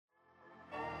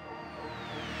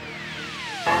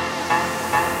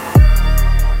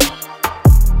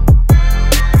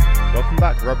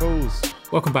Jules.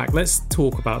 Welcome back. Let's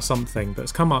talk about something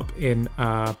that's come up in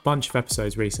a bunch of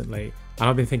episodes recently, and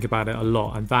I've been thinking about it a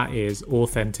lot, and that is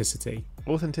authenticity.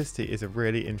 Authenticity is a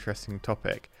really interesting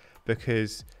topic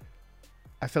because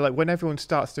I feel like when everyone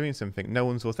starts doing something, no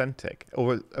one's authentic,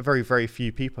 or a very, very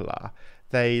few people are.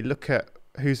 They look at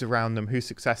who's around them, who's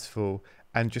successful,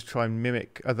 and just try and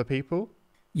mimic other people.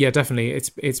 Yeah, definitely.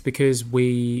 It's because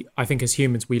I think as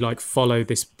humans, we like follow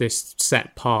this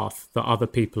set path that other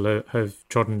people have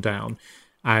trodden down,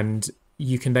 and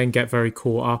you can then get very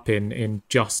caught up in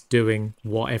just doing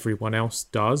what everyone else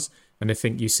does. And I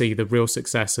think you see the real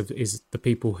success is the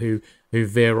people who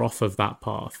veer off of that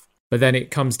path. But then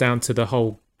it comes down to the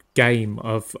whole game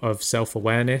of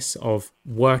self-awareness, of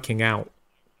working out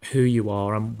who you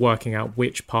are and working out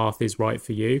which path is right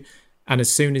for you. And as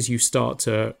soon as you start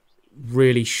to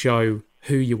really show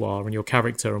who you are and your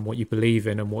character and what you believe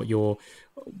in and what you're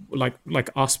like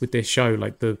us with this show,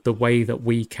 like the way that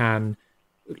we can,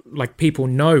 like, people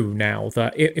know now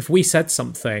that if we said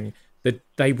something that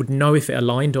they would know if it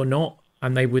aligned or not,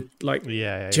 and they would like, do you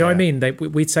know what I mean?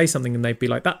 We'd say something and they'd be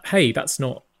like, hey, that's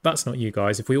not you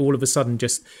guys. If we all of a sudden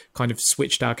just kind of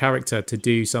switched our character to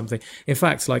do something. In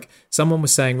fact, like someone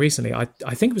was saying recently, I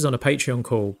think it was on a Patreon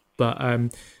call, but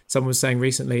someone was saying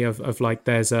recently of like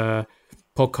there's a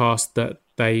podcast that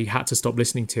they had to stop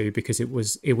listening to because it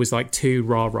was like too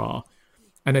rah-rah.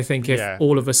 And I think if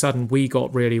all of a sudden we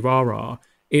got really rah-rah,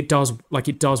 it does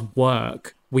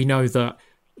work. We know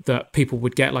that people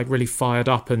would get like really fired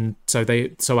up, and so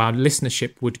our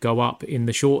listenership would go up in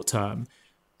the short term,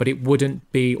 but it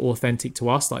wouldn't be authentic to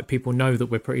us. Like, people know that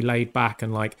we're pretty laid back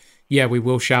and like, yeah, we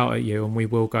will shout at you and we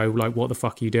will go like, what the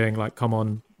fuck are you doing? Like, come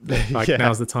on, like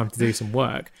now's the time to do some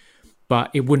work.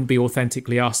 But it wouldn't be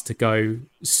authentically us to go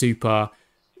super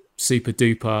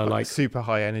duper, like super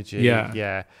high energy.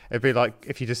 Yeah. It'd be like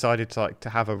if you decided to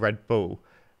have a Red Bull.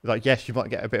 Like, yes, you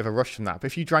might get a bit of a rush from that, but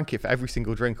if you drank it for every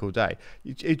single drink all day,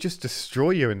 it'd just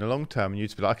destroy you in the long term, and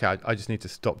you'd be like, okay, I just need to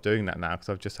stop doing that now because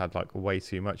I've just had like way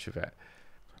too much of it.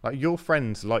 Like, your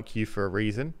friends like you for a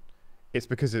reason. It's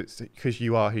because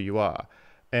you are who you are,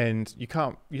 and you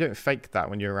don't fake that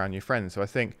when you're around your friends. So I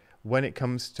think when it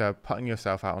comes to putting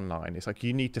yourself out online, it's like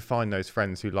you need to find those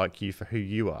friends who like you for who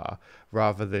you are,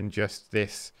 rather than just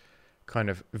this kind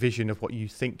of vision of what you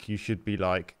think you should be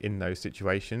like in those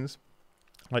situations.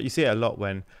 Like, you see it a lot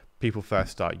when people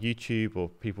first start YouTube, or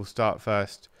people start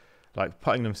first like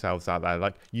putting themselves out there.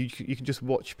 Like, you can just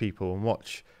watch people and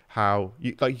watch how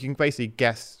you can basically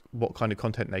guess what kind of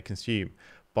content they consume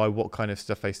by what kind of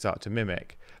stuff they start to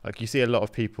mimic. Like, you see a lot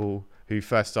of people who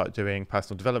first start doing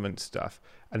personal development stuff,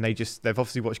 and they've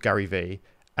obviously watched Gary Vee,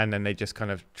 and then they just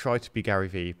kind of try to be Gary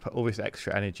Vee, put all this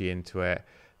extra energy into it.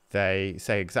 They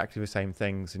say exactly the same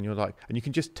things, and you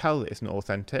can just tell that it's not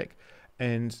authentic.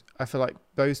 And I feel like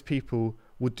those people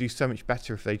would do so much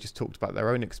better if they just talked about their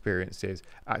own experiences,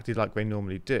 acted like they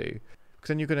normally do. Because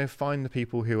then you're going to find the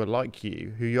people who are like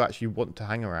you, who you actually want to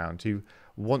hang around, who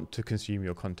want to consume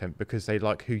your content because they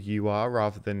like who you are,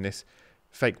 rather than this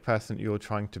fake person that you're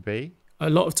trying to be.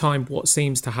 A lot of time what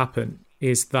seems to happen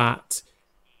is that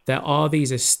there are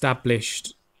these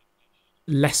established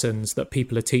lessons that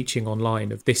people are teaching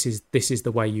online of this is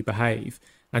the way you behave.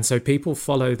 And so people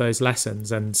follow those lessons,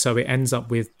 and so it ends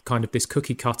up with kind of this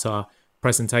cookie cutter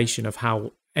presentation of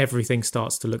how everything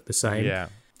starts to look the same. Yeah.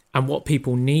 And what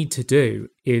people need to do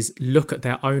is look at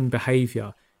their own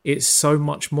behavior. It's so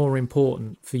much more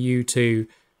important for you to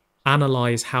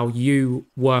analyze how you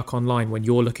work online when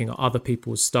you're looking at other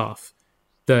people's stuff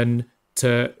than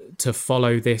to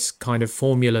follow this kind of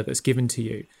formula that's given to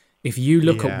you. If you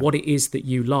look at what it is that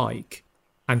you like,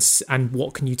 and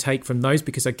what can you take from those,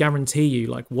 because I guarantee you,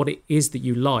 like, what it is that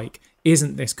you like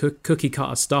isn't this cookie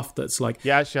cutter stuff that's like...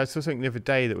 Yeah, actually, I saw something the other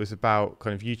day that was about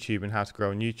kind of YouTube and how to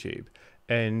grow on YouTube.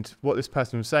 And what this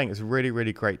person was saying is a really,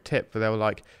 really great tip. But they were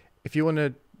like, if you want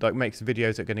to like make some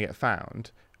videos that are going to get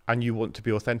found and you want to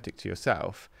be authentic to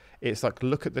yourself, it's like,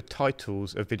 look at the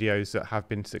titles of videos that have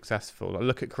been successful. Like,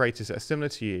 look at creators that are similar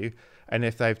to you. And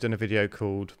if they've done a video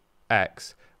called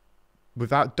X,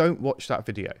 don't watch that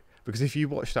video. Because if you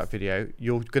watch that video,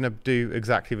 you're going to do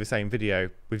exactly the same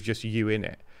video with just you in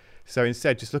it. So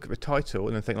instead, just look at the title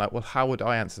and then think like, well, how would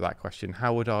I answer that question?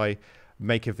 How would I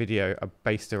make a video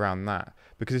based around that?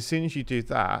 Because as soon as you do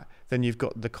that, then you've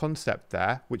got the concept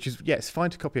there, which is, it's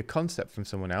fine to copy a concept from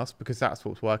someone else because that's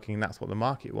what's working and that's what the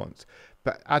market wants.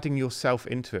 But adding yourself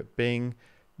into it, being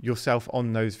yourself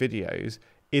on those videos,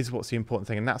 is what's the important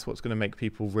thing. And that's what's going to make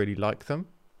people really like them.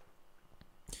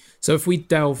 So if we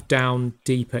delve down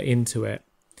deeper into it,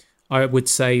 I would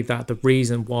say that the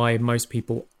reason why most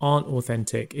people aren't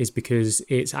authentic is because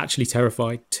it's actually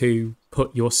terrifying to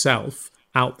put yourself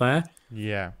out there.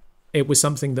 Yeah. It was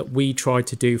something that we tried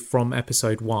to do from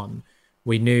episode 1.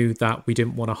 We knew that we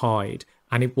didn't want to hide,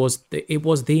 and it was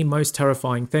the most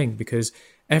terrifying thing, because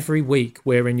every week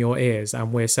we're in your ears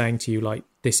and we're saying to you, like,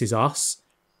 this is us,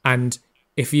 and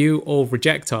if you all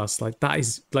reject us, like, that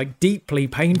is like deeply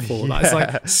painful. Like, it's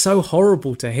like so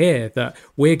horrible to hear that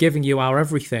we're giving you our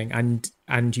everything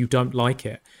and you don't like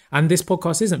it. And this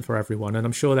podcast isn't for everyone, and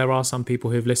I'm sure there are some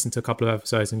people who've listened to a couple of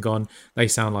episodes and gone, they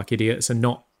sound like idiots, and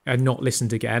not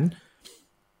listened again.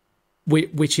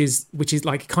 Which is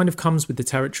like, kind of comes with the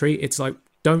territory. It's like,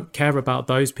 don't care about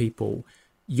those people.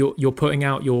 You're putting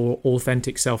out your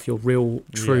authentic self, your real,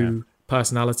 true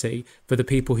personality, for the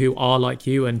people who are like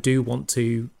you and do want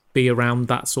to be around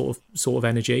that sort of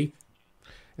energy.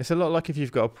 It's a lot like if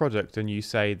you've got a product and you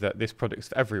say that this product's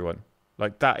for everyone.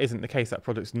 Like, that isn't the case. That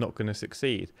product's not going to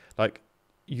succeed. Like,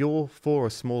 you're for a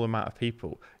small amount of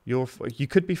people. You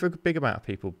could be for a big amount of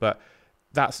people, but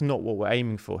that's not what we're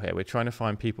aiming for here. We're trying to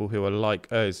find people who are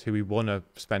like us, who we want to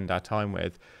spend our time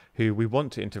with, who we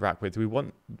want to interact with. We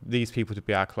want these people to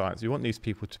be our clients. We want these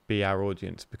people to be our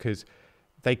audience, because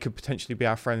they could potentially be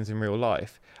our friends in real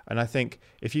life. And I think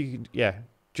if you,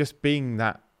 just being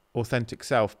that authentic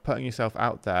self, putting yourself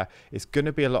out there, it's going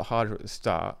to be a lot harder at the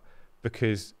start,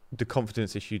 because the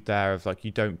confidence issue there of, like,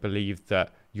 you don't believe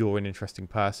that you're an interesting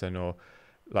person, or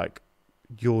like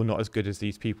you're not as good as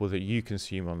these people that you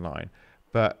consume online.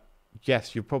 But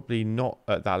yes, you're probably not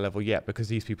at that level yet, because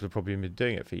these people have probably been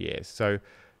doing it for years. So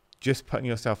just putting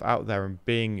yourself out there and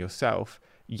being yourself,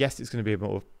 yes, it's going to be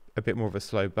a bit more of a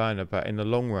slow burner, but in the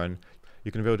long run,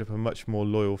 you're going to build up a much more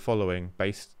loyal following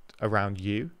based around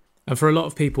you. And for a lot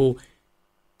of people,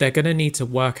 they're going to need to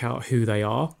work out who they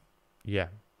are. Yeah.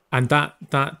 And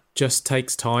that just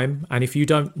takes time. And if you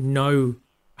don't know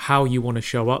how you want to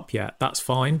show up yet, that's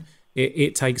fine.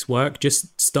 It takes work.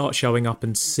 Just start showing up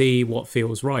and see what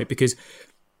feels right. Because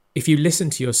if you listen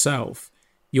to yourself,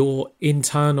 your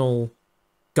internal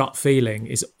gut feeling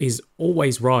is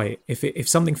always right. If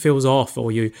something feels off,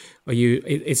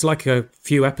 it's like a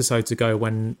few episodes ago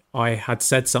when I had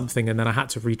said something and then I had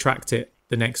to retract it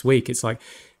the next week. It's like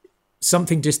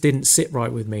something just didn't sit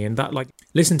right with me, and that, like,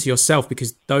 listen to yourself,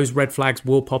 because those red flags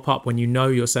will pop up when you know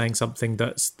you're saying something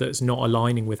that's not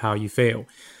aligning with how you feel.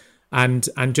 And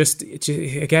just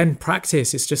again,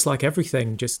 practice. It's just like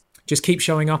everything. Just keep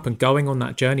showing up and going on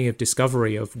that journey of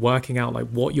discovery, of working out, like,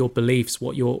 what your beliefs,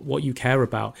 what you care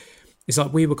about. It's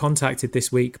like, we were contacted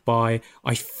this week by,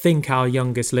 I think, our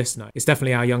youngest listener. It's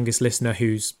definitely our youngest listener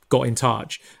who's got in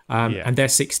touch. And they're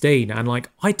 16. And, like,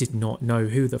 I did not know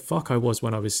who the fuck I was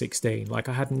when I was 16. Like,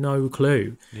 I had no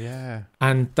clue. Yeah.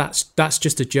 And that's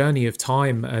just a journey of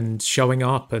time and showing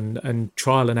up and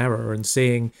trial and error and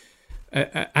seeing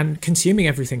and consuming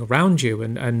everything around you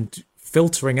and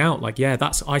filtering out, like,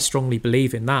 I strongly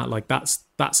believe in that, like,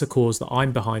 that's a cause that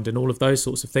I'm behind, and all of those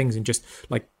sorts of things, and just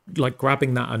like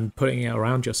grabbing that and putting it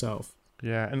around yourself.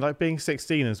 Yeah. And, like, being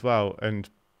 16 as well and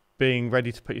being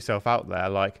ready to put yourself out there,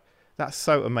 like, that's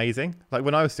so amazing. Like,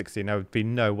 when I was 16, there would be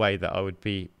no way that I would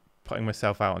be putting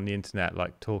myself out on the internet,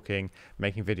 like, talking,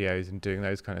 making videos and doing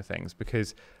those kind of things,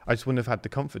 because I just wouldn't have had the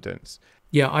confidence.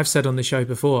 Yeah, I've said on the show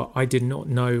before, I did not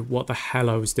know what the hell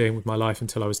I was doing with my life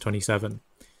until I was 27.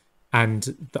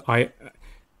 And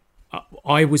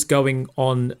I was going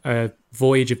on a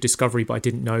voyage of discovery, but I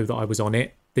didn't know that I was on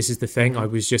it. This is the thing. I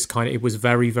was just it was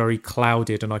very, very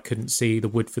clouded, and I couldn't see the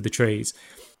wood for the trees.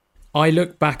 I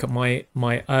look back at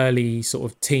my early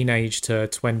sort of teenage to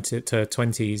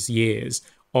 20s years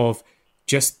of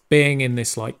just being in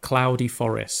this, like, cloudy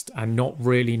forest and not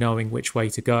really knowing which way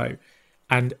to go.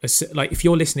 And, like, if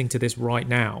you're listening to this right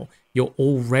now, you're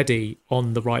already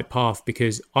on the right path,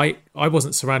 because I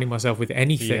wasn't surrounding myself with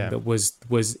anything that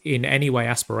was in any way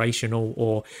aspirational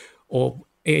or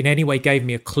in any way gave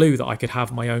me a clue that I could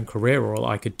have my own career, or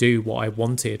I could do what I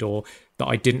wanted, or that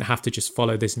I didn't have to just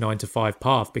follow this 9-to-5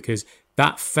 path, because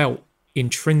that felt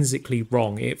intrinsically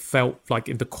wrong. It felt like,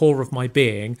 in the core of my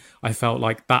being, I felt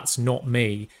like that's not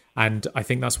me. And I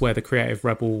think that's where the Creative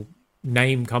Rebel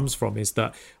name comes from, is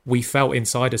that we felt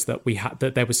inside us that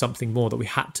that there was something more, that we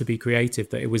had to be creative,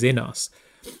 that it was in us.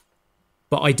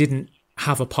 But I didn't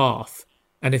have a path.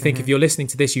 And I think if you're listening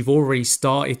to this, you've already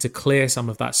started to clear some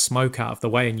of that smoke out of the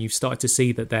way, and you've started to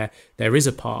see that there is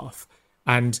a path.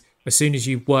 And as soon as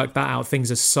you work that out,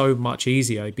 things are so much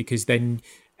easier, because then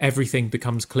everything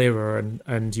becomes clearer,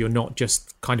 and you're not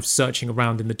just kind of searching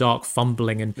around in the dark,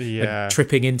 fumbling and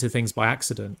tripping into things by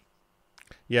accident.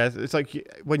 Yeah, it's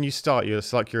like when you start,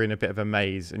 it's like you're in a bit of a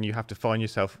maze and you have to find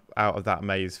yourself out of that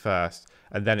maze first.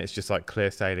 And then it's just like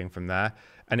clear sailing from there.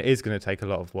 And it is going to take a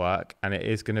lot of work, and it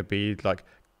is going to be like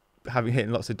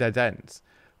hitting lots of dead ends.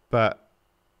 But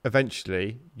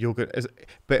eventually you're good.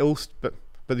 But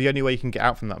the only way you can get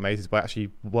out from that maze is by actually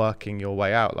working your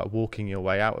way out, like walking your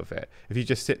way out of it. If you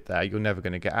just sit there, you're never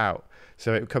going to get out.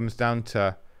 So it comes down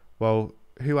to, well,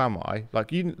 who am I?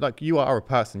 Like you are a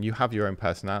person. You have your own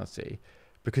personality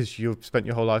because you've spent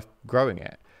your whole life growing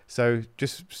it. So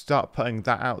just start putting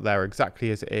that out there exactly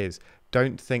as it is.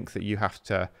 Don't think that you have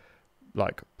to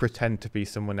like pretend to be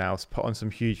someone else, put on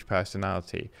some huge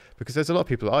personality, because there's a lot of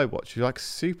people I watch who like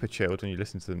super chilled when you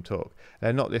listen to them talk.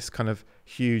 They're not this kind of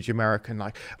huge American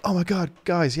like, oh my God,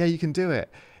 guys, yeah, you can do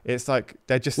it. It's like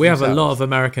they're just we themselves. have a lot of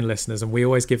American listeners and we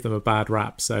always give them a bad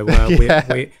rap, so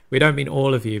we don't mean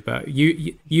all of you, but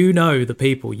you know the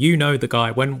people, you know the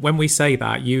guy. When we say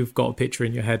that, you've got a picture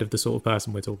in your head of the sort of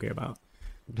person we're talking about.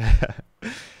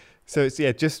 So it's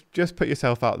just put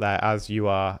yourself out there as you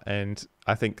are, and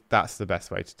I think that's the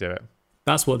best way to do it.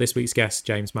 That's what this week's guest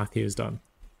James Matthew has done.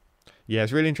 Yeah,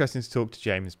 it's really interesting to talk to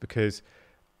James because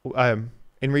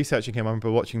in researching him, I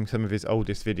remember watching some of his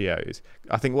oldest videos.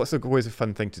 I think what's always a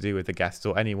fun thing to do with the guests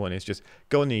or anyone is just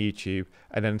go on the YouTube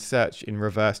and then search in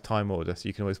reverse time order, so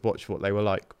you can always watch what they were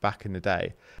like back in the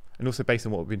day. And also based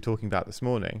on what we've been talking about this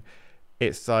morning,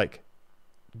 it's like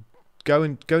go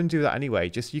and do that anyway.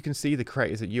 Just you can see the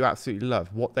creators that you absolutely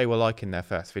love, what they were like in their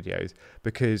first videos,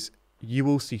 because you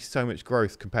will see so much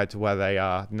growth compared to where they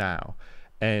are now.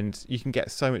 And you can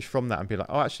get so much from that and be like,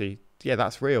 oh, actually, yeah,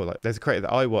 that's real. Like, there's a creator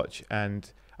that I watch,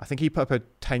 and I think he put up a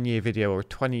 10-year video or a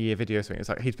 20-year video or something. It's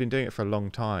like he's been doing it for a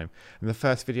long time. And the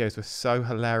first videos were so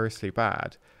hilariously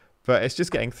bad. But it's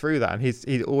just getting through that. And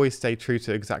he'd always stayed true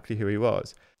to exactly who he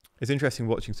was. It's interesting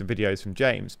watching some videos from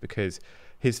James, because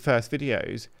his first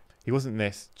videos, he wasn't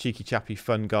this cheeky chappy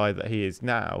fun guy that he is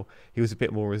now. He was a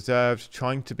bit more reserved,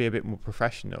 trying to be a bit more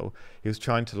professional. He was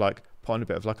trying to like put on a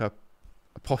bit of like a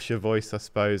posher voice, I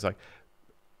suppose, like,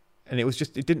 and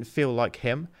it didn't feel like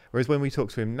him. Whereas when we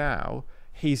talk to him now,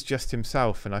 he's just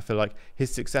himself, and I feel like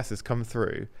his success has come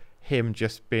through him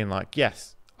just being like,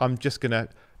 yes, I'm just gonna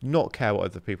not care what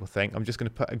other people think. I'm just gonna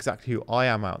put exactly who I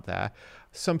am out there.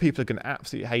 Some people are going to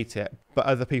absolutely hate it, but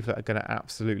other people are going to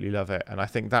absolutely love it. And I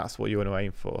think that's what you want to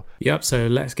aim for. Yep, so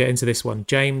let's get into this one.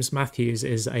 James Matthews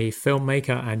is a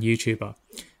filmmaker and YouTuber.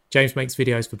 James makes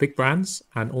videos for big brands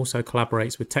and also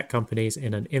collaborates with tech companies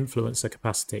in an influencer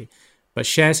capacity, but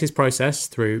shares his process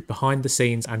through behind the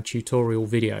scenes and tutorial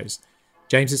videos.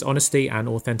 James's honesty and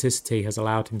authenticity has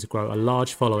allowed him to grow a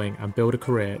large following and build a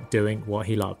career doing what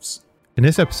he loves. In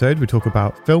this episode, we talk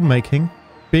about filmmaking,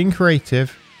 being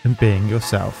creative, and being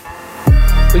yourself.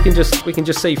 We can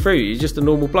just see through you. You're just a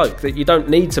normal bloke. That you don't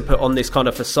need to put on this kind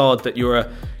of facade that you're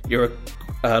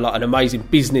like an amazing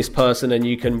business person and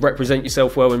you can represent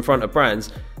yourself well in front of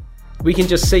brands. We can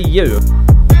just see you.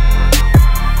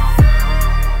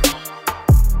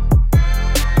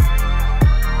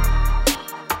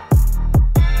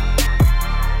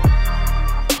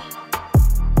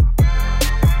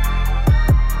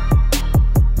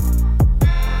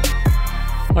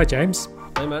 Hi James.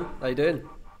 Hey man, how you doing?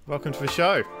 Welcome to the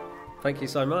show. Thank you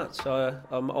so much.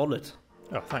 I'm honoured.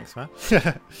 Oh, thanks, man.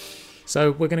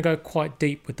 So we're going to go quite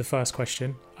deep with the first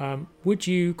question. Would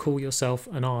you call yourself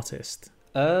an artist?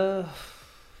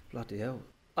 Bloody hell.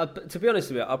 To be honest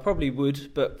with you, I probably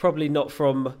would, but probably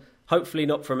hopefully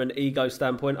not from an ego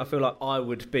standpoint. I feel like I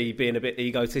would be being a bit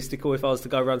egotistical if I was to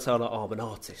go around saying, like, oh, I'm an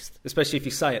artist. Especially if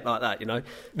you say it like that, you know?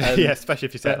 Yeah, especially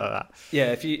if you say it like that.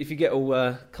 Yeah, if you get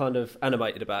all kind of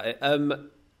animated about it.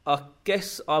 I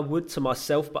guess I would to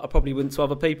myself, but I probably wouldn't to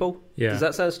other people. Yeah. Does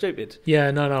that sound stupid?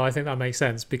 Yeah, no, I think that makes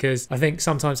sense, because I think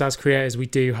sometimes as creators we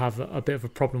do have a bit of a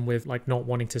problem with like not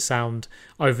wanting to sound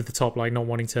over the top, like not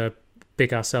wanting to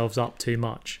big ourselves up too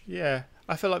much. Yeah.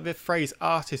 I feel like the phrase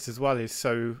artist as well is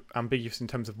so ambiguous in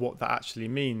terms of what that actually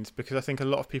means, because I think a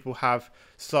lot of people have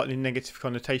slightly negative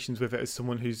connotations with it as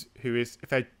someone who is, if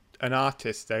they're an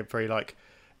artist, they're very like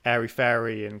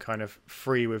airy-fairy and kind of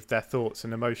free with their thoughts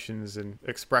and emotions and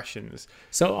expressions.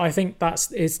 So I think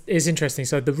is interesting.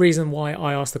 So the reason why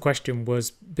I asked the question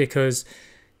was because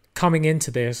coming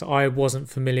into this, I wasn't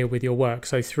familiar with your work.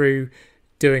 So through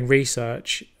doing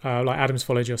research, like Adam's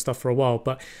followed your stuff for a while,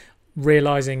 but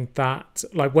realizing that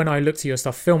like when I looked at your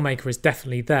stuff, filmmaker is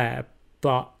definitely there,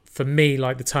 but for me,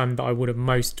 like the term that I would have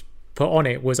most put on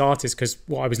it was artist, because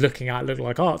what I was looking at looked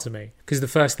like art to me, because the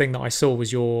first thing that I saw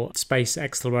was your space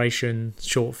exploration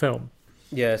short film.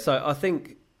 Yeah, so I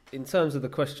think in terms of the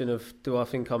question of do I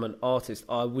think I'm an artist,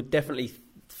 I would definitely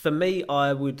for me,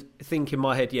 I would think in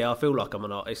my head, yeah, I feel like I'm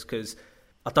an artist because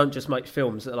I don't just make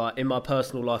films. Like in my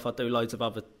personal life, I do loads of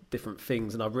other different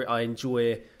things, and I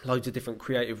enjoy loads of different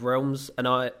creative realms, and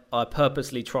I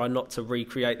purposely try not to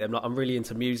recreate them. Like I'm really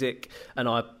into music, and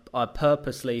I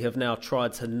purposely have now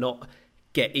tried to not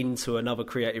get into another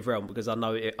creative realm because I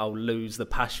know I'll lose the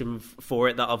passion for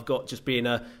it that I've got just being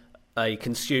a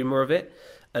consumer of it.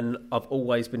 And I've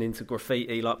always been into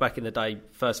graffiti. Like back in the day,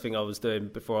 first thing I was doing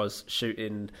before I was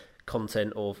shooting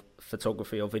content or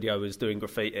photography or video was doing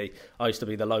graffiti. I used to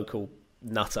be the local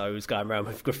nutter who was going around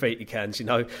with graffiti cans, you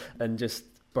know, and just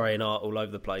spraying art all over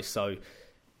the place. So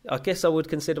I guess I would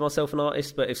consider myself an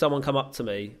artist, but if someone come up to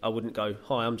me, I wouldn't go,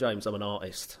 "Hi, I'm James, I'm an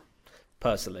artist,"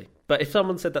 personally. But if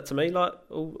someone said that to me, like,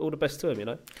 all the best to him, you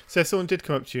know. So if someone did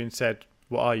come up to you and said,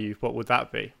 "What are you?" What would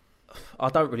that be? I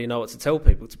don't really know what to tell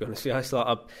people, to be honest with you. It's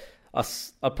like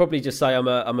I'd probably just say I'm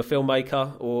a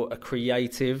filmmaker or a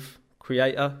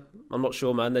creator. I'm not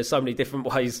sure, man. There's so many different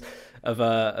ways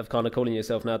of kind of calling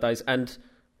yourself nowadays. And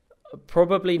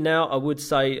probably now I would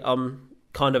say I'm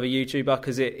kind of a YouTuber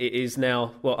because it is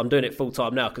now, well, I'm doing it full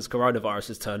time now because coronavirus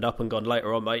has turned up and gone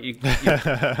later on, mate. Your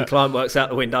client work's out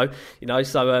the window, you know,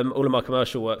 so all of my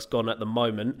commercial work's gone at the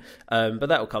moment, but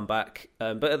that'll come back.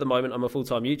 But at the moment, I'm a full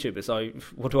time YouTuber. So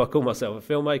what do I call myself?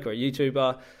 A filmmaker, a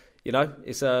YouTuber? You know,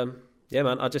 it's yeah,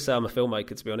 man. I'd just say I'm a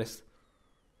filmmaker, to be honest.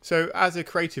 So as a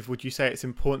creative, would you say it's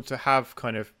important to have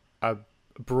kind of a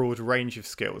broad range of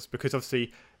skills? Because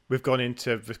obviously we've gone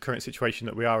into the current situation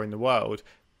that we are in the world,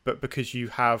 but because you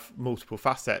have multiple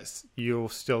facets, you're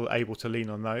still able to lean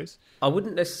on those? I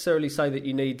wouldn't necessarily say that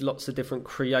you need lots of different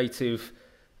creative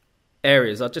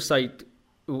areas. I'd just say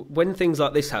when things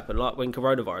like this happen, like when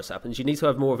coronavirus happens, you need to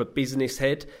have more of a business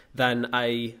head than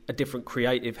a different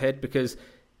creative head, because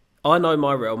I know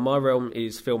my realm. My realm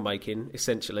is filmmaking,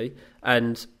 essentially,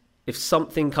 and if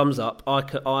something comes up,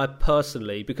 I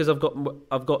personally, because I've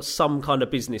got some kind of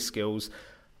business skills,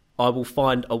 I will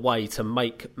find a way to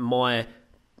make my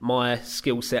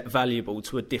skill set valuable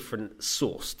to a different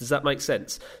source. Does that make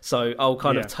sense? So I'll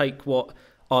kind of take what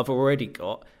I've already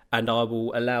got and I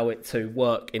will allow it to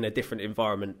work in a different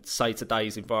environment, say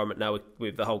today's environment now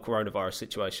with the whole coronavirus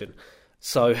situation.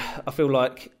 So I feel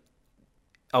like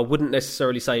I wouldn't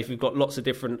necessarily say if you've got lots of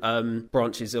different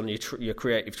branches on your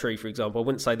creative tree, for example, I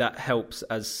wouldn't say that helps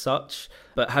as such,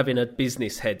 but having a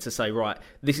business head to say, right,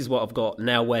 this is what I've got,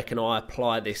 now where can I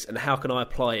apply this and how can I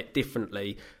apply it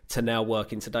differently to now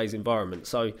work in today's environment?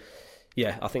 So,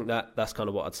 yeah, I think that's kind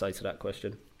of what I'd say to that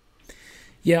question.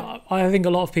 Yeah, I think a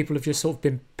lot of people have just sort of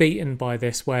been beaten by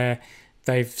this, where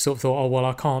they've sort of thought, oh, well,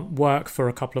 I can't work for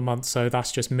a couple of months, so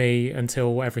that's just me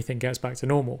until everything gets back to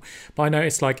normal. But I know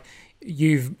it's like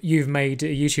you've made a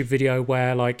YouTube video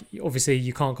where, like, obviously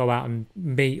you can't go out and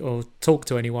meet or talk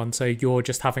to anyone, so you're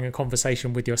just having a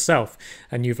conversation with yourself,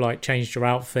 and you've like changed your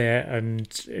outfit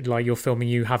and like you're filming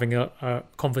you having a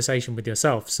conversation with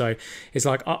yourself. So it's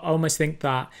like I almost think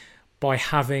that by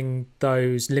having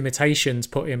those limitations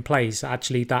put in place,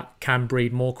 actually that can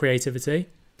breed more creativity.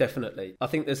 Definitely. I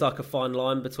think there's like a fine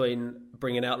line between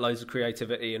bringing out loads of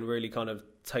creativity and really kind of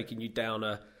taking you down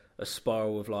a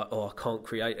spiral of like, oh, I can't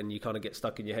create, and you kind of get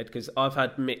stuck in your head. Because I've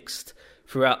had mixed,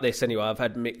 throughout this anyway, I've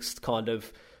had mixed kind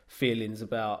of feelings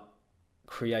about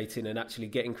creating and actually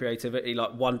getting creativity.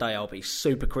 Like one day I'll be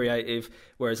super creative,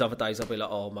 whereas other days I'll be like,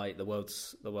 oh mate, the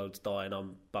world's dying,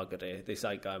 I'm buggered here, this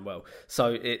ain't going well.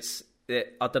 So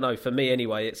I don't know, for me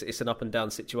anyway, it's an up and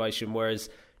down situation, whereas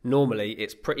normally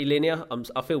it's pretty linear.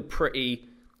 I feel pretty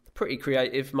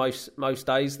creative most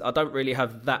days. I don't really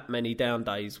have that many down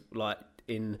days like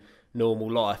in normal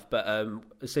life, but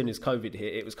as soon as COVID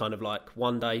hit, it was kind of like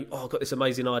one day, oh, I've got this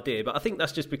amazing idea. But I think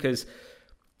that's just because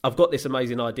I've got this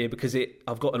amazing idea because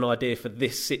I've got an idea for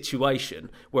this situation,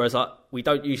 whereas we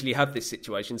don't usually have this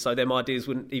situation, so them ideas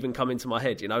wouldn't even come into my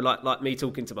head, you know, like me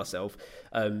talking to myself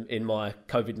in my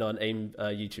COVID-19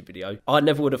 YouTube video. I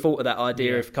never would have thought of that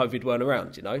idea if COVID weren't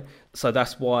around, you know. So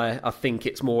that's why I think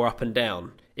it's more up and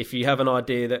down. If you have an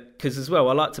idea that, because as well,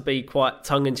 I like to be quite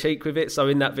tongue-in-cheek with it, so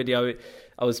in that video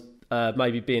I was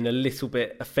maybe being a little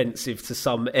bit offensive to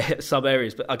some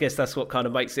areas, but I guess that's what kind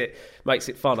of makes it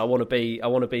fun. I want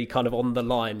to be kind of on the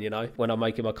line, you know, when I'm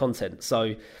making my content.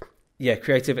 So yeah,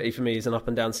 creativity for me is an up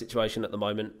and down situation at the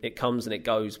moment. It comes and it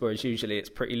goes, whereas usually it's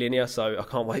pretty linear. So I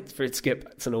can't wait for it to get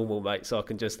back to normal, mate. So I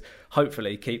can just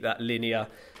hopefully keep that linear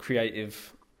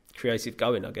creative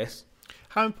going, I guess.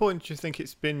 How important do you think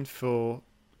it's been for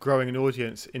growing an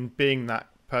audience in being that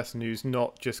person who's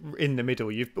not just in the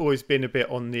middle? You've always been a bit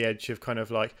on the edge of kind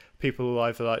of like people who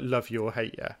either like love you or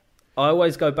hate you. I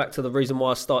always go back to the reason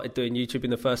why I started doing YouTube in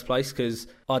the first place, because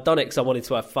I'd done it because I wanted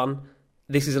to have fun.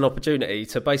 this is an opportunity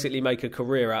to basically make a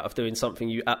career out of doing something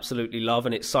you absolutely love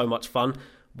and it's so much fun.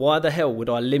 Why the hell would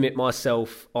I limit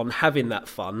myself on having that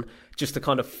fun just to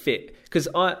kind of fit? Because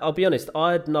I'll be honest,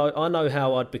 I know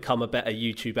how I'd become a better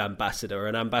YouTube ambassador,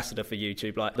 an ambassador for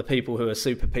YouTube, like the people who are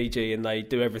super PG and they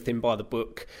do everything by the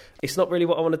book. It's not really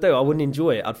what I want to do. I wouldn't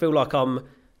enjoy it. I feel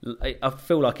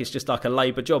like it's just like a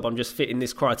labour job. I'm just fitting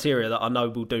this criteria that I know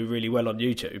will do really well on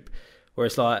YouTube, where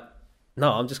it's like,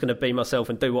 no, I'm just going to be myself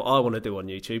and do what I want to do on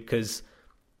YouTube, because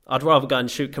I'd rather go and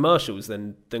shoot commercials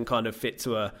than kind of fit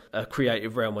to a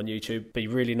creative realm on YouTube. Be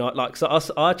really nice. Like, so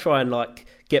I try and like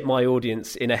get my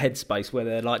audience in a headspace where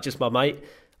they're like just my mate.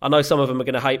 I know some of them are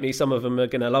going to hate me, some of them are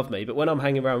going to love me, but when I'm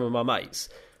hanging around with my mates,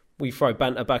 we throw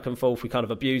banter back and forth. We kind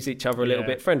of abuse each other a little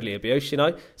bit, friendly abuse, you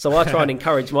know. So I try and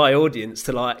encourage my audience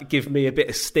to like give me a bit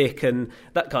of stick and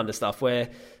that kind of stuff, where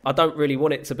I don't really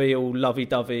want it to be all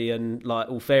lovey-dovey and like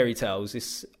all fairy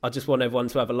tales. I just want everyone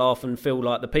to have a laugh and feel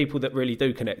like the people that really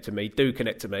do connect to me,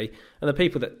 and the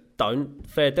people that don't,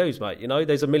 fair dues, mate. You know,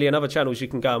 there's a million other channels you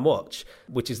can go and watch,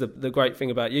 which is the great thing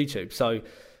about YouTube. So,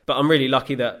 but I'm really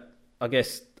lucky that I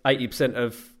guess 80%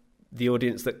 of the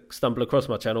audience that stumble across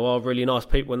my channel are really nice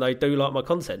people and they do like my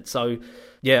content. So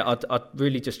yeah, I'd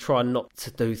really just try not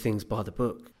to do things by the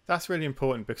book. That's really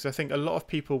important, because I think a lot of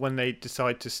people, when they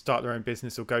decide to start their own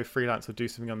business or go freelance or do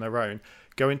something on their own,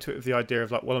 go into it with the idea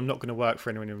of like, well, I'm not going to work for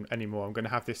anyone anymore. I'm going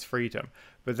to have this freedom,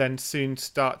 but then soon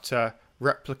start to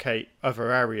replicate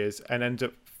other areas and end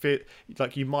up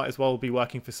like you might as well be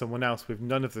working for someone else with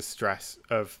none of the stress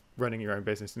of running your own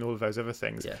business and all of those other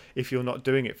things. If you're not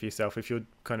doing it for yourself, if you're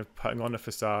kind of putting on a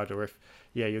facade, or if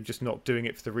you're just not doing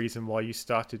it for the reason why you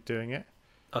started doing it.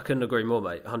 I couldn't agree more,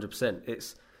 mate. 100%.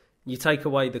 It's, you take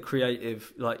away the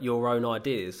creative, like your own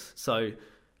ideas. So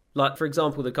like, for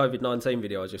example, the COVID-19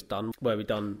 video I just done, where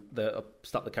I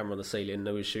stuck the camera on the ceiling and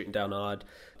I was shooting down, and I'd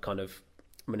kind of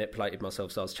manipulated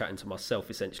myself, so I was chatting to myself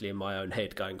essentially in my own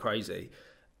head, going crazy.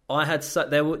 I had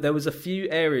there was a few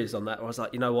areas on that where I was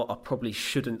like, you know what, I probably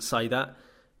shouldn't say that,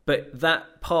 but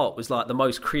that part was like the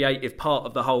most creative part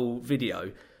of the whole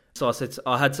video. So I said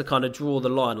I had to kind of draw the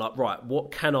line, like, right,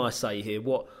 what can I say here?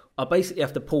 What I basically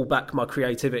have to pull back my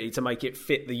creativity to make it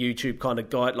fit the YouTube kind of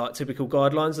guide, like typical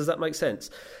guidelines. Does that make sense?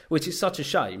 Which is such a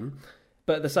shame,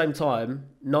 but at the same time,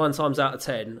 9 times out of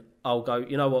 10, I'll go,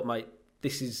 you know what, mate,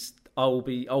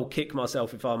 I'll kick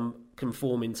myself if I'm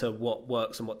conforming to what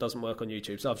works and what doesn't work on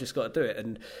YouTube. So I've just got to do it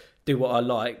and do what I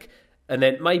like. And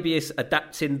then maybe it's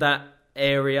adapting that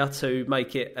area to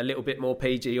make it a little bit more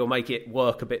PG or make it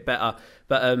work a bit better.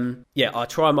 But I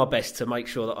try my best to make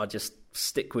sure that I just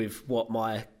stick with what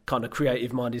my kind of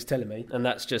creative mind is telling me. And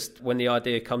that's just, when the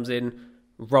idea comes in,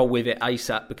 roll with it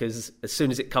ASAP, because as soon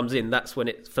as it comes in, that's when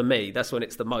it's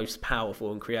the most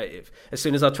powerful and creative. As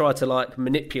soon as I try to like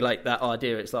manipulate that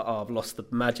idea, it's like, oh, I've lost the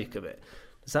magic of it.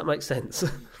 Does that make sense?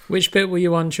 Which bit were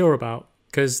you unsure about?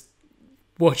 Because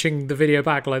watching the video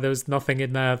back, like, there was nothing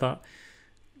in there that...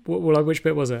 Well, which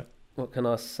bit was it? What can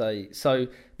I say? So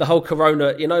the whole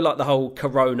Corona, you know, like the whole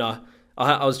Corona...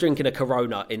 I was drinking a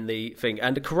Corona in the thing,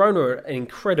 and Corona are an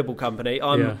incredible company.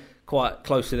 I'm quite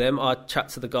close to them. I chat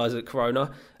to the guys at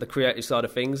Corona, the creative side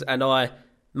of things, and I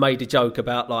made a joke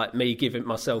about like me giving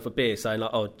myself a beer, saying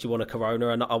like, oh, do you want a Corona?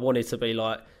 And I wanted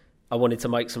to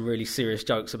make some really serious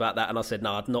jokes about that, and I said,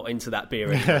 no, I'm not into that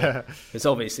beer anymore. Because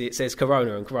obviously it says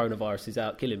Corona and coronavirus is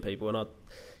out killing people, and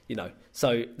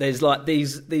so there's like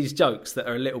these jokes that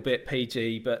are a little bit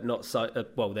PG, but not so,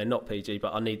 they're not PG,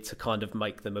 but I need to kind of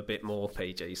make them a bit more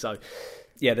PG. So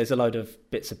yeah, there's a load of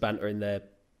bits of banter in there.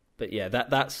 But yeah,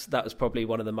 that was probably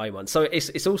one of the main ones. So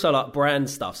it's also like brand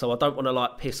stuff. So I don't want to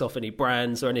like piss off any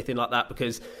brands or anything like that,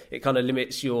 because it kind of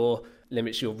limits your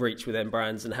reach with them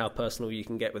brands and how personal you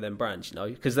can get with them brands, you know,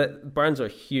 because brands are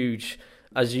huge,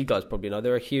 as you guys probably know,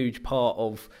 they're a huge part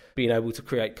of being able to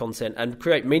create content and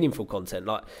create meaningful content.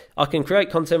 Like, I can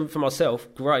create content for myself,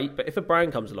 great, but if a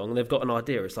brand comes along and they've got an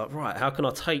idea, it's like, right, how can I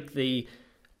take the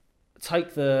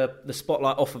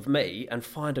spotlight off of me and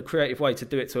find a creative way to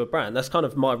do it to a brand? That's kind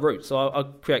of my route. So I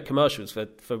create commercials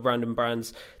for random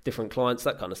brands, different clients,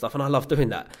 that kind of stuff, and I love doing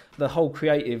that. The whole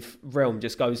creative realm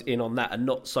just goes in on that, and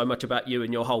not so much about you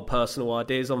and your whole personal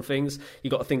ideas on things.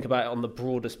 You've got to think about it on the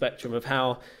broader spectrum of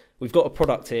how we've got a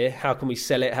product here, how can we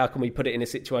sell it, how can we put it in a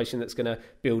situation that's going to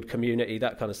build community,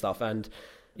 that kind of stuff. And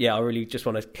yeah, I really just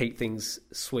want to keep things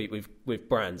sweet with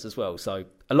brands as well. So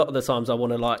a lot of the times I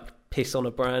want to like piss on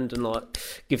a brand and like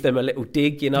give them a little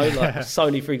dig, you know, like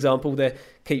Sony, for example, they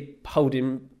keep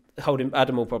holding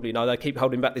Adam will probably know, they keep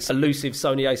holding back this elusive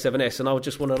Sony A7S, and I would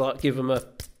just want to like give them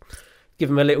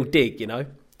a little dig, you know,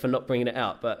 for not bringing it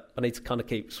out. But I need to kind of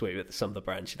keep sweet with some of the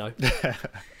brands, you know.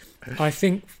 I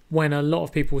think when a lot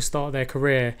of people start their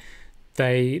career,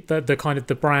 the kind of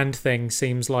the brand thing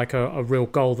seems like a real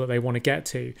goal that they want to get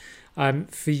to.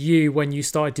 For you, when you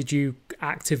started, did you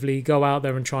actively go out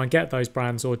there and try and get those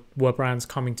brands, or were brands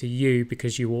coming to you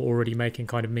because you were already making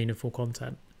kind of meaningful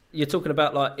content? You're talking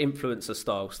about like influencer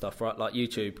style stuff, right? Like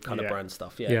YouTube kind of brand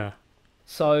stuff. Yeah.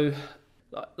 So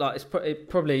like it's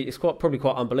probably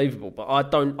quite unbelievable, but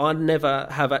I never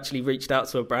have actually reached out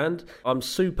to a brand. I'm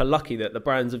super lucky that the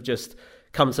brands have just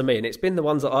come to me, and it's been the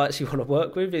ones that I actually want to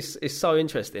work with. It's so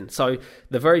interesting. So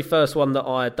the very first one that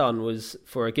I had done was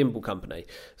for a gimbal company.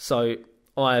 So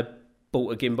I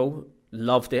bought a gimbal,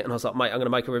 loved it, and I was like, mate, I'm going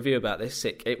to make a review about this.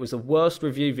 Sick. It was the worst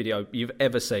review video you've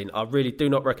ever seen. I really do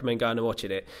not recommend going and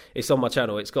watching it. It's on my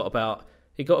channel. It got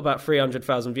about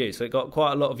 300,000 views, so it got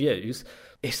quite a lot of views.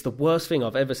 It's the worst thing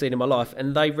I've ever seen in my life.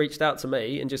 And they reached out to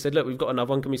me and just said, look, we've got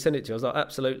another one, can we send it to you? I was like,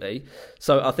 absolutely.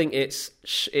 So I think it's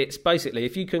basically,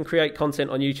 if you can create content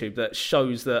on YouTube that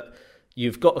shows that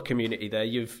you've got a community there,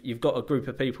 you've got a group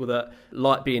of people that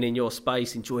like being in your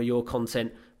space, enjoy your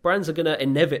content, brands are going to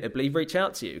inevitably reach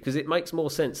out to you, because it makes more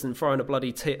sense than throwing a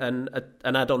bloody an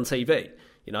ad on TV.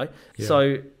 You know,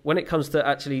 So when it comes to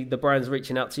actually the brands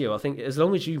reaching out to you, I think as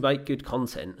long as you make good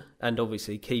content and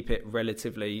obviously keep it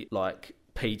relatively like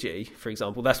PG, for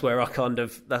example, that's where I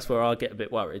get a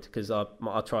bit worried, because I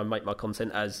try and make my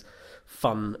content as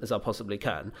fun as I possibly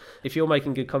can. If you're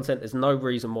making good content, there's no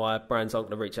reason why brands aren't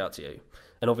going to reach out to you.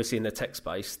 And obviously in the tech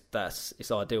space,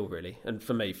 it's ideal, really. And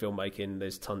for me, filmmaking,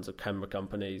 there's tons of camera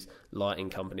companies, lighting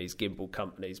companies, gimbal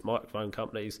companies, microphone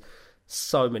companies,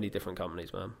 so many different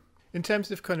companies, man. In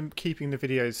terms of kind of keeping the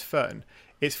videos fun,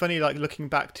 it's funny, like looking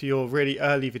back to your really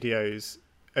early videos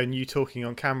and you talking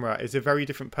on camera is a very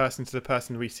different person to the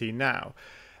person we see now.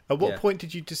 At what point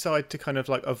did you decide to kind of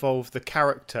like evolve the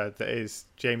character that is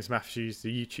James Matthews,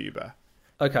 the YouTuber?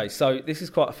 Okay, so this is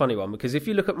quite a funny one, because if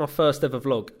you look at my first ever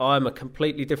vlog, I'm a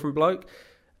completely different bloke.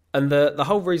 And the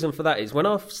whole reason for that is when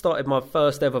I started my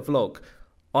first ever vlog,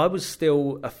 I was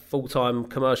still a full-time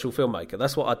commercial filmmaker.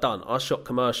 That's what I'd done. I shot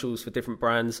commercials for different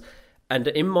brands. And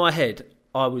in my head,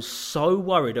 I was so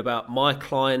worried about my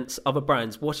clients, other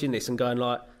brands, watching this and going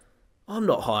like, I'm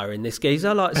not hiring this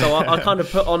geezer. So I kind of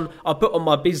put on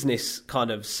my business kind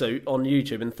of suit on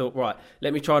YouTube and thought, right,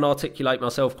 let me try and articulate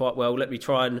myself quite well. Let me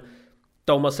try and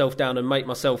dull myself down and make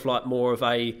myself like more of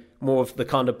the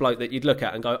kind of bloke that you'd look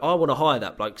at and go, I want to hire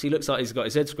that bloke because he looks like he's got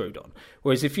his head screwed on.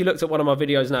 Whereas if you looked at one of my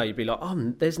videos now, you'd be like,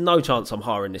 there's no chance I'm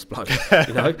hiring this bloke,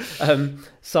 you know?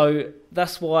 So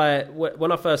that's why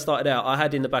when I first started out, I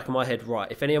had in the back of my head,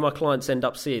 right, if any of my clients end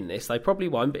up seeing this, they probably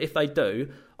won't, but if they do,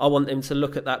 I want them to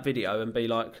look at that video and be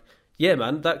like, yeah,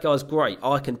 man, that guy's great.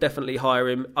 I can definitely hire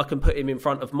him. I can put him in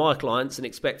front of my clients and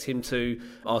expect him to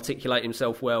articulate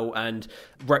himself well and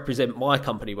represent my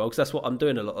company well, because that's what I'm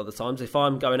doing a lot of the times. If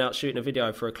I'm going out shooting a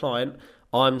video for a client,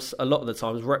 I'm a lot of the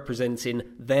times representing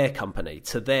their company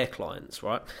to their clients,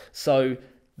 right? So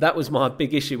that was my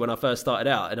big issue when I first started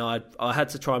out, and I had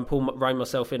to try and rein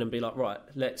myself in and be like, right,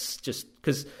 let's just,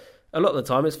 because a lot of the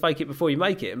time it's fake it before you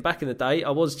make it. And back in the day,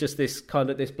 I was just this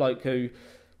bloke who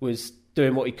was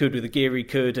doing what he could with the gear he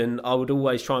could, and I would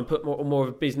always try and put more of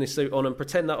a business suit on and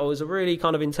pretend that I was a really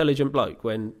kind of intelligent bloke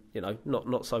when, you know,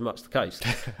 not so much the case.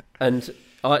 And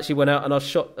I actually went out and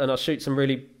I shoot some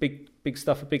really big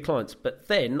stuff for big clients. But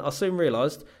then I soon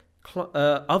realised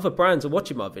other brands are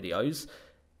watching my videos,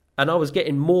 and I was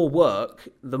getting more work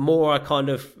the more I kind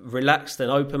of relaxed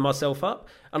and opened myself up.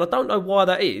 And I don't know why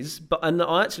that is, and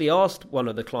I actually asked one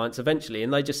of the clients eventually,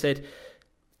 and they just said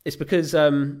it's because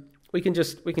we can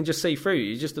just see through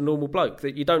you. You're just a normal bloke,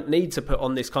 that you don't need to put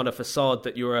on this kind of facade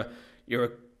that you're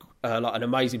like an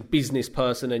amazing business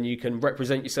person and you can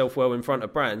represent yourself well in front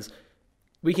of brands.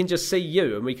 We can just see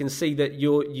you, and we can see that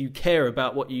you care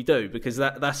about what you do, because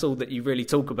that's all that you really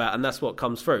talk about, and that's what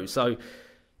comes through. So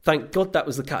thank God that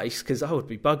was the case, because I would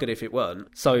be buggered if it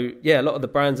weren't. So yeah, a lot of the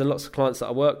brands and lots of clients that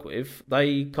I work with,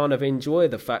 they kind of enjoy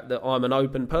the fact that I'm an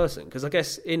open person, because I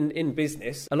guess in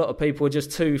business, a lot of people are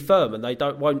just too firm and they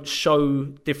won't show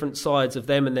different sides of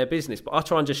them and their business. But I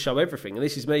try and just show everything. And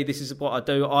this is me. This is what I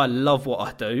do. I love what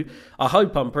I do. I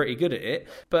hope I'm pretty good at it.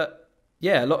 But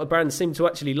yeah, a lot of brands seem to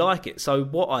actually like it. So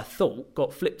what I thought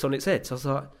got flipped on its head. So I was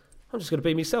like, I'm just going to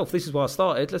be myself. This is why I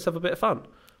started. Let's have a bit of fun.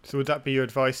 So would that be your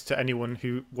advice to anyone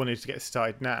who wanted to get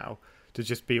started now, to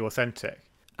just be authentic?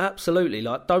 Absolutely.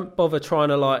 Like, don't bother trying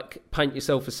to like paint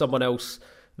yourself as someone else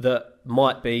that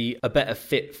might be a better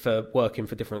fit for working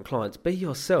for different clients. Be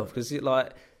yourself, because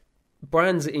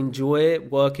brands enjoy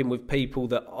working with people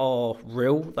that are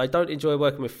real. They don't enjoy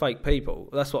working with fake people.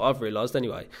 That's what I've realised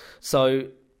anyway. So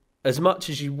as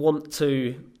much as you want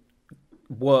to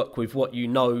work with what you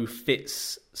know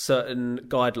fits certain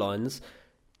guidelines.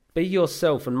 Be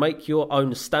yourself and make your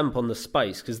own stamp on the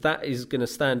space, because that is going to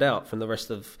stand out from the rest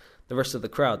of the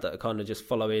crowd that are kind of just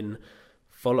following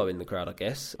the crowd, I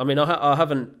guess. I mean, I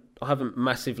haven't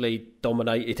massively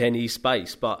dominated any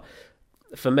space, but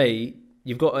for me,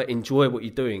 you've got to enjoy what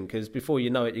you're doing, because before you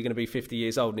know it, you're going to be 50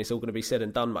 years old and it's all going to be said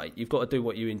and done, mate. You've got to do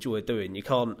what you enjoy doing. You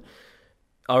can't...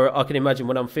 I can imagine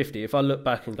when I'm 50, if I look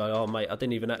back and go, oh, mate, I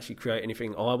didn't even actually create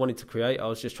anything I wanted to create. I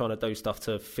was just trying to do stuff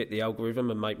to fit the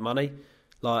algorithm and make money.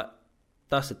 Like,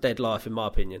 that's a dead life, in my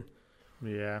opinion.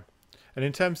 Yeah. And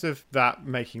in terms of that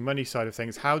making money side of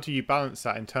things, how do you balance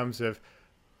that in terms of,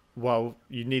 well,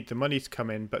 you need the money to come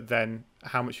in, but then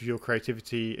how much of your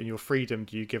creativity and your freedom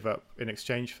do you give up in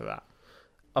exchange for that?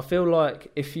 I feel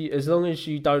like as long as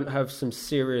you don't have some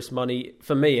serious money,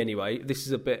 for me anyway, this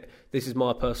is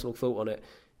my personal thought on it.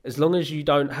 As long as you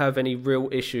don't have any real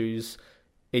issues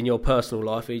in your personal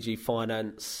life, e.g.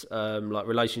 finance, like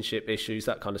relationship issues,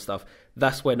 that kind of stuff,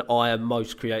 that's when I am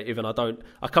most creative. And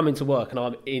I come into work and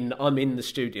I'm in the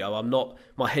studio.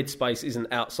 My headspace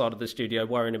isn't outside of the studio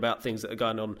worrying about things that are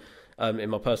going on in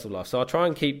my personal life. So I try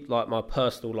and keep like my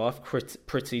personal life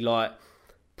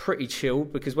pretty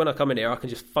chilled, because when I come in here I can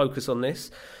just focus on this.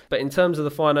 But in terms of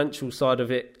the financial side of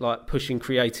it, like pushing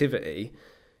creativity,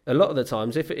 a lot of the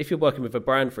times if you're working with a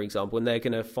brand, for example, and they're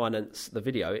going to finance the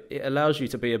video, it allows you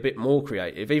to be a bit more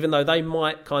creative. Even though they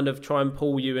might kind of try and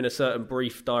pull you in a certain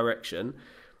brief direction,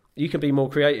 you can be more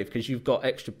creative because you've got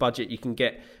extra budget. You can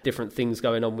get different things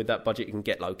going on with that budget. You can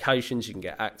get locations, you can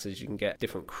get actors, you can get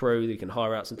different crew, you can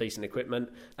hire out some decent equipment.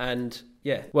 And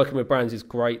yeah, working with brands is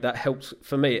great. That helps,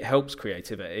 for me, it helps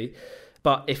creativity.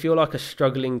 But if you're like a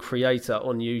struggling creator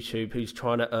on YouTube who's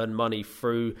trying to earn money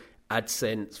through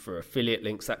AdSense, for affiliate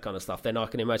links, that kind of stuff, then I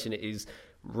can imagine it is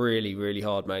really, really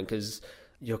hard, man, because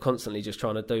you're constantly just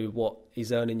trying to do what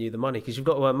is earning you the money, because you've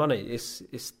got to earn money. It's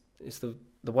the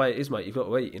way it is, mate. You've got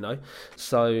to eat, you know.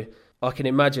 So I can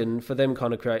imagine for them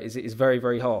kind of creators, it is very,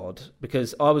 very hard,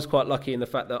 because I was quite lucky in the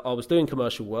fact that I was doing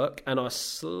commercial work and I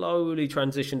slowly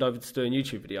transitioned over to doing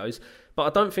YouTube videos. But I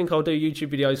don't think I'll do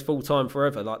YouTube videos full time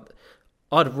forever. Like,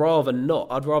 I'd rather not.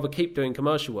 I'd rather keep doing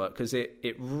commercial work, because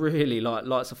it really like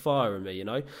lights a fire in me, you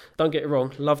know. Don't get it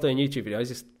wrong. Love doing YouTube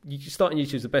videos. Starting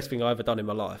YouTube is the best thing I've ever done in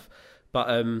my life. But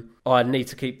I need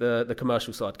to keep the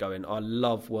commercial side going. I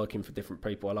love working for different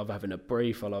people. I love having a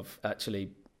brief. I love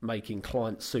actually making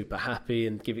clients super happy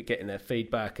and getting their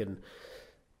feedback. And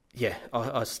yeah,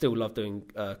 I still love doing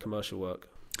commercial work.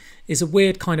 It's a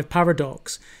weird kind of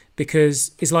paradox,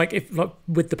 because it's like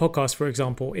with the podcast, for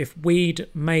example, if we'd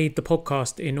made the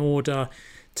podcast in order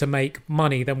to make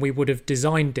money, then we would have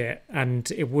designed it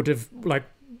and it would have like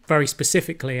very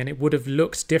specifically, and it would have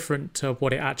looked different to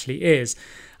what it actually is.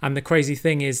 And the crazy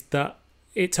thing is that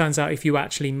it turns out if you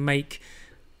actually make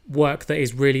work that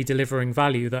is really delivering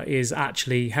value, that is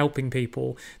actually helping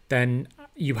people, then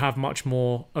you have much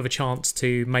more of a chance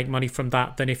to make money from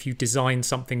that than if you design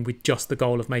something with just the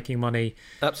goal of making money.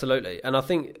 Absolutely. And I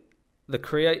think the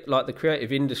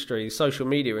creative industry, social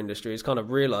media industry, has kind of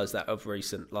realised that of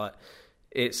recent. Like,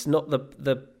 it's not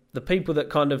the people that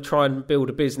kind of try and build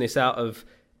a business out of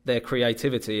their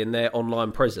creativity and their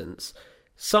online presence.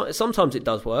 Sometimes it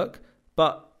does work,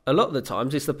 but a lot of the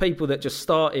times it's the people that just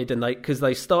started because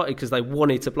they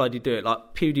wanted to bloody do it,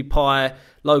 like PewDiePie,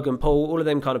 Logan Paul, all of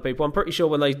them kind of people. I'm pretty sure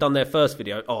when they've done their first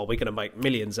video, oh, we're going to make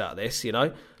millions out of this, you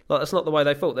know? Like, that's not the way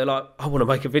they thought. They're like, I want to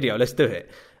make a video, let's do it.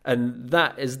 And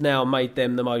that has now made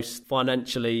them the most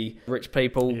financially rich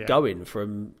people going,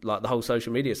 from like the whole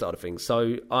social media side of things.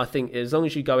 So I think as long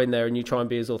as you go in there and you try and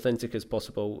be as authentic as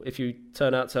possible, if you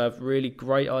turn out to have really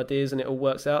great ideas and it all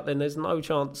works out, then there's no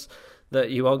chance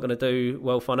that you aren't going to do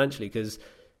well financially. Because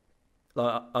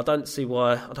like, I don't see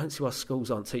why schools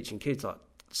aren't teaching kids. Like,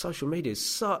 social media is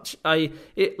such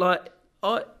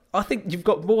I think you've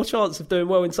got more chance of doing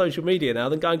well in social media now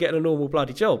than going and getting a normal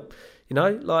bloody job. You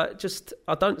know, like, just,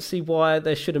 I don't see why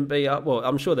there shouldn't be, well,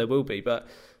 I'm sure there will be, but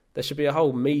there should be a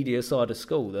whole media side of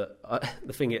school that,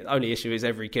 the only issue is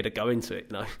every kid would go into it,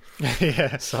 you know.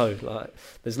 Yeah. So, like,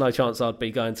 there's no chance I'd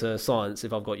be going to science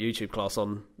if I've got YouTube class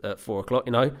on at 4:00,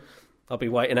 you know. I'll be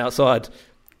waiting outside.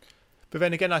 But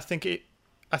then again, I think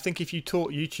if you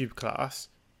taught YouTube class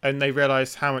and they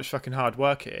realised how much fucking hard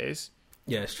work it is,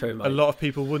 yeah, it's true, mate. A lot of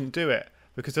people wouldn't do it,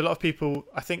 because a lot of people,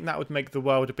 I think that would make the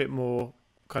world a bit more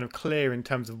kind of clear in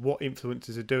terms of what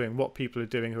influencers are doing, what people are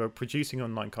doing who are producing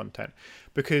online content,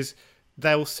 because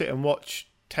they'll sit and watch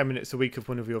 10 minutes a week of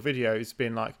one of your videos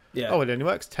being like, oh, it only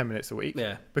works 10 minutes a week,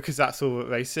 because that's all that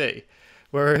they see.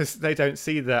 whereas they don't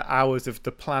see the hours of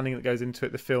the planning that goes into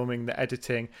it, the filming, the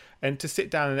editing, and to sit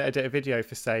down and edit a video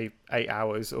for say 8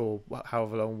 hours or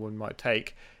however long one might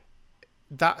take,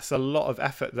 that's a lot of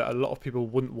effort that a lot of people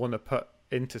wouldn't want to put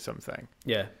into something.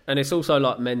 Yeah, and it's also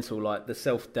like mental, like the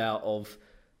self-doubt of,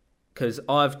 because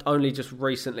I've only just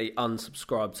recently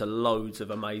unsubscribed to loads of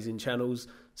amazing channels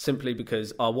simply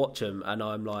because I watch them and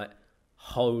I'm like,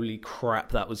 holy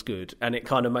crap, that was good. And it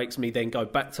kind of makes me then go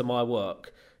back to my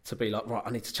work to be like, right,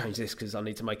 I need to change this because I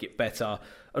need to make it better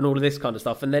and all of this kind of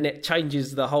stuff. And then it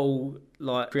changes the whole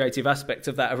like creative aspect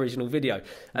of that original video.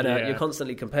 And you're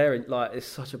constantly comparing, like, it's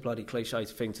such a bloody cliche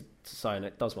thing to say, and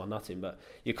it does my nutting, but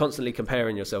you're constantly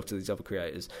comparing yourself to these other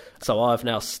creators. So I've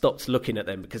now stopped looking at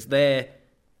them because they're,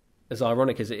 as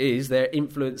ironic as it is, they're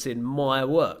influencing my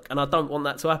work. And I don't want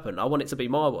that to happen. I want it to be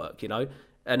my work, you know?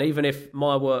 And even if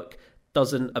my work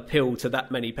doesn't appeal to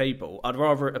that many people, I'd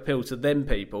rather it appeal to them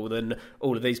people than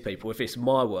all of these people if it's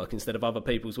my work instead of other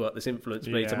people's work that's influenced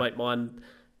me to make mine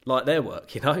like their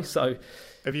work, you know? So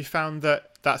have you found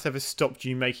that that's ever stopped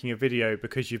you making a video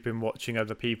because you've been watching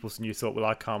other people's and you thought, well,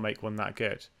 I can't make one that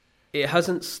good? It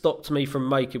hasn't stopped me from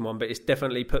making one, but it's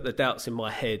definitely put the doubts in my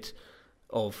head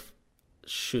of,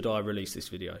 should I release this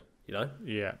video, you know?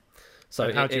 Yeah. So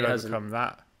and how do you overcome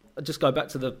that? Just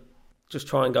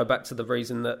try and go back to the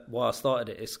reason that why I started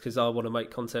it is because I want to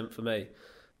make content for me.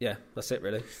 Yeah, that's it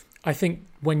really. I think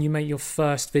when you make your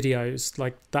first videos,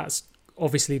 like that's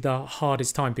obviously the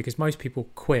hardest time because most people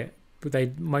quit,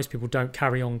 but most people don't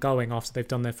carry on going after they've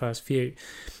done their first few.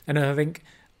 And I think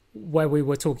where we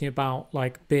were talking about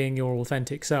like being your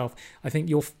authentic self, I think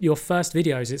your first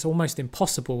videos, it's almost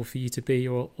impossible for you to be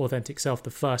your authentic self the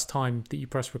first time that you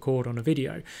press record on a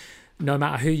video, no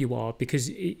matter who you are, because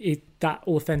that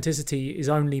authenticity is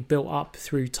only built up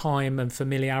through time and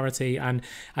familiarity and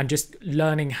just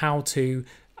learning how to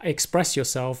express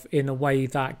yourself in a way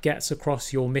that gets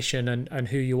across your mission and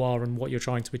who you are and what you're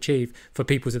trying to achieve for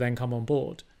people to then come on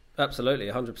board. Absolutely,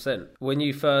 100%. When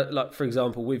you first, like for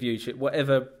example with YouTube,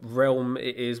 whatever realm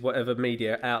it is, whatever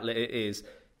media outlet it is,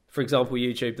 for example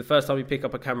YouTube, the first time you pick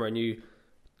up a camera and you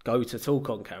go to talk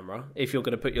on camera, if you're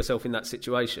going to put yourself in that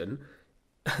situation,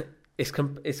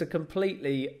 it's a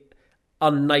completely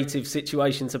unnative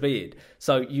situation to be in.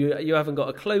 So you haven't got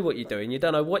a clue what you're doing. You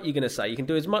don't know what you're going to say. You can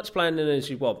do as much planning as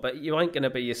you want, but you ain't going to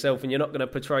be yourself, and you're not going to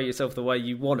portray yourself the way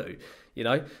you want to, you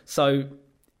know? So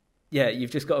yeah,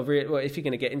 you've just got to if you're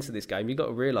going to get into this game, you've got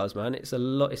to realise, man, it's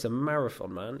a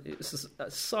marathon, man. It's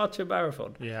such a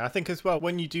marathon. Yeah, I think as well,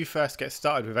 when you do first get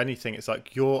started with anything, it's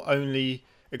like your only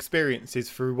experiences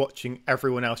through watching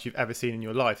everyone else you've ever seen in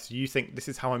your life. So you think, this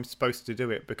is how I'm supposed to do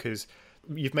it because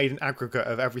you've made an aggregate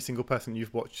of every single person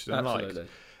you've watched and liked.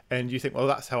 And you think, well,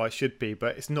 that's how I should be.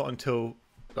 But it's not until,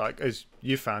 like, as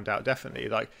you found out, definitely,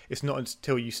 like, it's not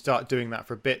until you start doing that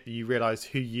for a bit that you realise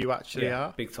who you actually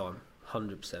are. Big time,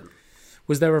 100%.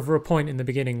 Was there ever a point in the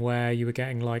beginning where you were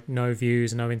getting like no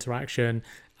views, no interaction,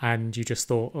 and you just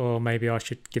thought, oh, maybe I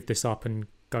should give this up and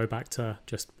go back to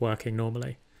just working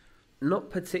normally? Not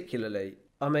particularly.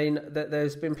 I mean,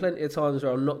 there's been plenty of times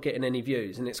where I'm not getting any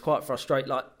views, and it's quite frustrating.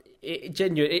 Like, it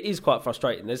is quite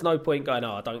frustrating. There's no point going,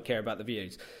 oh, I don't care about the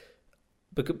views.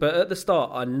 But at the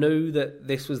start, I knew that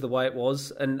this was the way it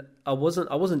was, and I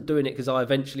wasn't doing it because I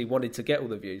eventually wanted to get all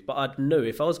the views. But I knew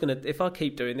if I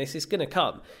keep doing this, it's gonna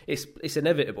come. It's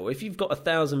inevitable. If you've got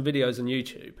 1,000 videos on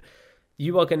YouTube,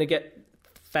 you are going to get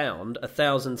found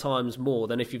 1,000 times more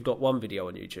than if you've got one video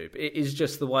on YouTube. It is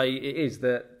just the way it is,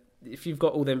 that if you've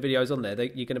got all them videos on there,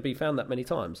 you're going to be found that many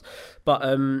times. But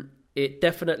it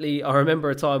definitely, I remember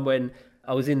a time when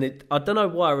I was I don't know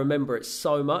why I remember it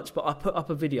so much, but I put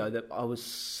up a video that I was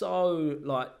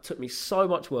took me so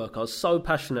much work, I was so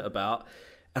passionate about,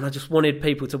 and I just wanted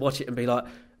people to watch it and be like,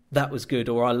 that was good,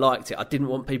 or I liked it. I didn't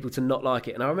want people to not like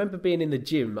it. And I remember being in the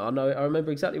gym, I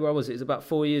remember exactly where I was. It was about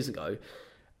 4 years ago,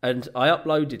 and I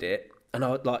uploaded it, and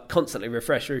I would like constantly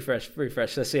refresh.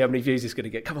 Let's see how many views it's going to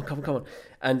get. Come on.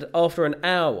 And after an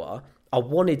hour, I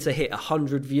wanted to hit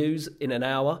 100 views in an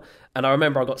hour. And I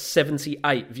remember I got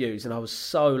 78 views, and I was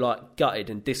so like gutted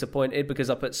and disappointed because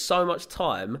I put so much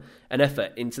time and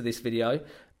effort into this video.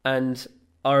 And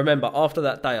I remember after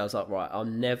that day, I was like, right,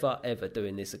 I'm never ever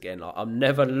doing this again. Like, I'm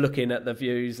never looking at the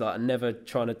views. Like, I'm never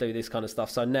trying to do this kind of stuff.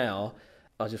 So now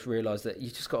I just realised that you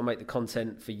just got to make the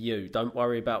content for you. Don't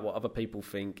worry about what other people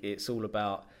think. It's all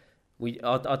about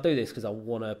I do this because I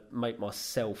want to make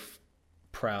myself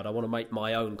proud. I want to make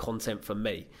my own content for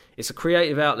me. It's a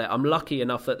creative outlet. I'm lucky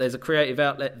enough that there's a creative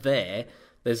outlet there.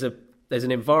 There's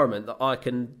an environment that I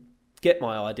can get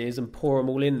my ideas and pour them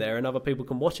all in there, and other people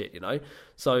can watch it, you know.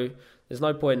 So there's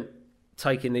no point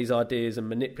taking these ideas and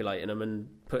manipulating them and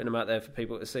putting them out there for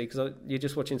people to see, because you're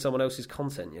just watching someone else's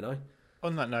content, you know?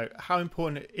 On that note, how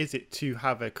important is it to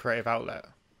have a creative outlet?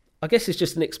 I guess it's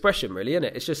just an expression, really, isn't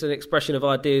it? It's just an expression of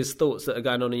ideas, thoughts that are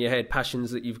going on in your head, passions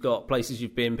that you've got, places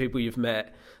you've been, people you've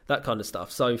met, that kind of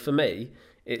stuff. So for me,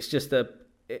 it's just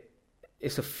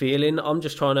it's a feeling. I'm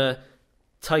just trying to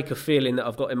take a feeling that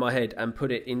I've got in my head and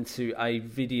put it into a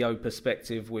video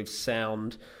perspective with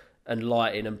sound and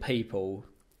lighting and people.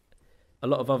 A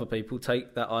lot of other people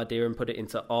take that idea and put it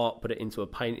into art, put it into a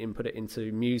painting, put it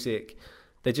into music.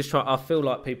 They're just trying. I feel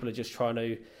like people are just trying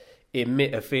to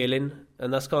emit a feeling,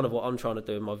 and that's kind of what I'm trying to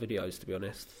do in my videos, to be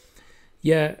honest.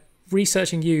 Yeah,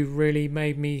 researching you really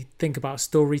made me think about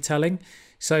storytelling.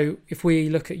 So if we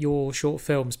look at your short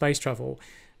film, Space Travel,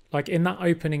 like in that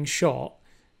opening shot,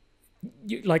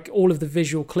 like all of the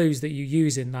visual clues that you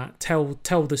use in that tell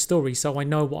the story, so I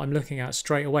know what I'm looking at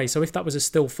straight away. So if that was a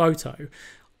still photo,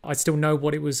 I'd still know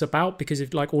what it was about because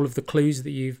of like all of the clues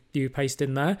that you paste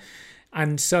in there.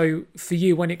 And so for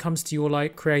you, when it comes to your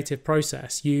like creative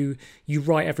process, you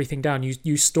write everything down.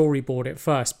 You storyboard it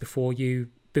first before you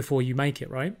make it,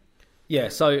 right? Yeah.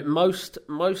 So most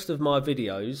of my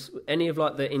videos, any of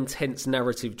like the intense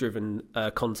narrative driven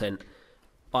content,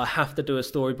 I have to do a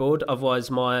storyboard. Otherwise,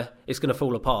 it's going to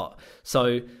fall apart.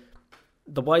 So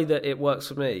the way that it works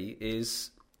for me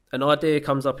is an idea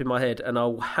comes up in my head, and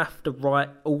I'll have to write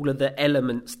all of the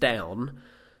elements down.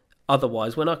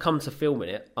 Otherwise, when I come to filming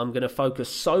it, I'm going to focus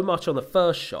so much on the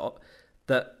first shot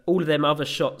that all of them other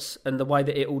shots and the way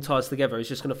that it all ties together is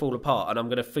just going to fall apart, and I'm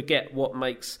going to forget what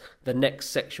makes the next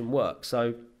section work.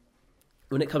 So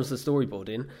when it comes to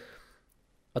storyboarding,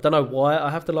 I don't know why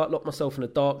I have to like lock myself in a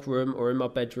dark room or in my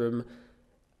bedroom,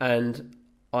 and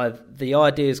the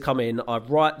ideas come in, I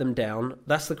write them down.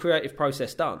 That's the creative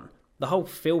process done. The whole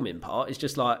filming part is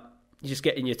just like you're just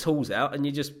getting your tools out and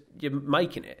you're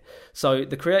making it. So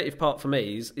the creative part for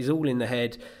me is all in the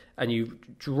head, and you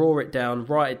draw it down,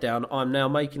 write it down. I'm now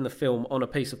making the film on a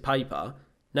piece of paper.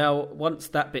 Now, once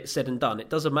that bit's said and done, it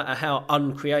doesn't matter how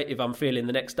uncreative I'm feeling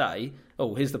the next day.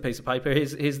 Oh, here's the piece of paper,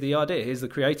 here's the idea, here's the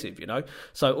creative, you know?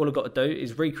 So all I've got to do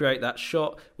is recreate that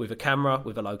shot with a camera,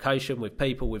 with a location, with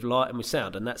people, with light and with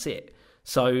sound, and that's it.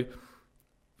 So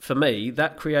for me,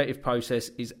 that creative process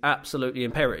is absolutely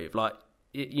imperative. Like,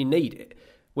 you need it.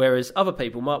 Whereas other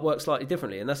people might work slightly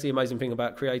differently, and that's the amazing thing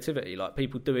about creativity. Like,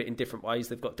 people do it in different ways.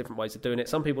 They've got different ways of doing it.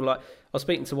 Some people, like, I was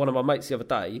speaking to one of my mates the other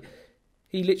day.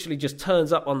 He literally just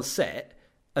turns up on set,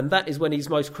 and that is when he's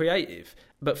most creative.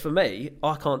 But for me,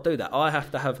 I can't do that. I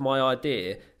have to have my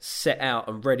idea set out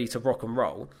and ready to rock and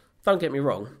roll. Don't get me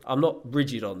wrong, I'm not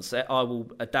rigid on set. I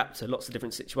will adapt to lots of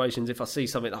different situations. If I see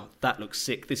something, oh, that looks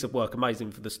sick, this would work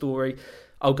amazing for the story,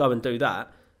 I'll go and do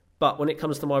that. But when it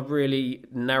comes to my really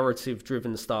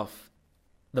narrative-driven stuff,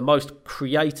 the most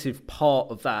creative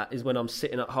part of that is when I'm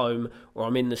sitting at home or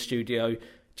I'm in the studio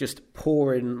just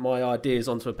pouring my ideas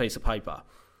onto a piece of paper.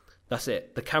 That's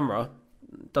it. The camera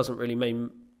doesn't really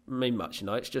mean much, you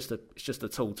know. It's just a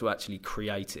tool to actually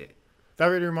create it. That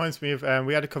really reminds me of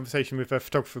we had a conversation with a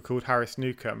photographer called Harris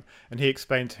Newcomb, and he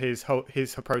explained his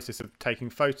process of taking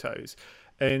photos.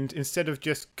 And instead of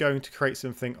just going to create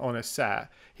something on a set,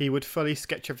 he would fully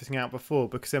sketch everything out before,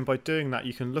 because then by doing that,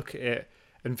 you can look at it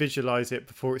and visualize it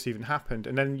before it's even happened,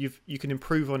 and then you can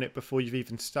improve on it before you've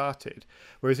even started.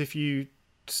 Whereas if you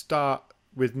start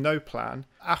with no plan,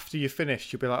 after you're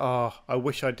finished, you'll be like, oh, I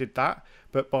wish I did that.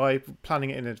 But by planning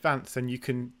it in advance, then you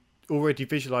can already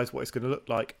visualize what it's going to look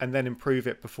like and then improve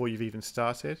it before you've even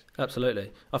started.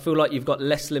 Absolutely. I feel like you've got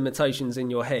less limitations in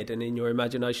your head and in your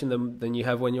imagination than you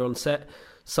have when you're on set.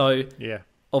 So yeah,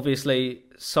 obviously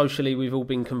socially we've all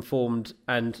been conformed,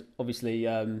 and obviously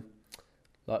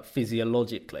like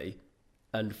physiologically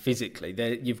and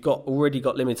physically you've already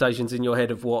got limitations in your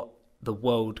head of what the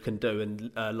world can do,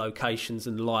 and locations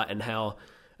and light and how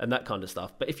and that kind of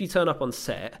stuff. But if you turn up on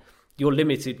set, you're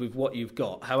limited with what you've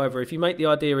got. However, if you make the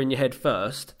idea in your head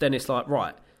first, then it's like,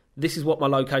 right, this is what my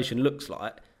location looks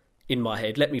like in my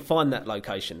head. Let me find that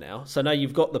location now. So now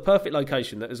you've got the perfect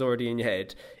location that is already in your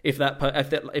head. If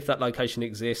that location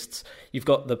exists, you've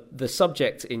got the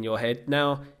subject in your head.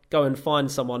 Now go and find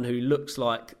someone who looks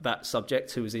like that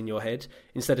subject who is in your head.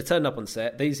 Instead of turning up on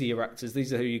set, these are your actors,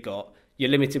 these are who you got. You're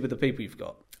limited with the people you've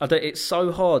got. It's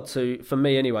so hard for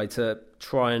me anyway, to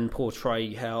try and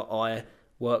portray how I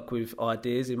work with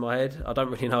ideas in my head. I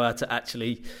don't really know how to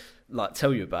actually like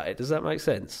tell you about it. Does that make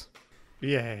sense?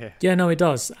 Yeah, no, it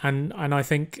does. And I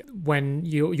think when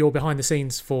you're behind the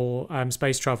scenes for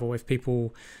Space Travel, if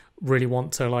people really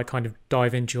want to like kind of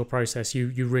dive into your process,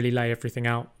 you really lay everything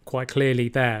out quite clearly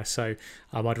there. So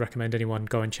I'd recommend anyone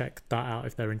go and check that out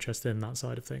if they're interested in that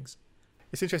side of things.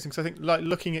 It's interesting because I think, like,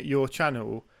 looking at your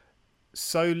channel,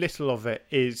 so little of it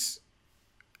is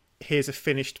here's a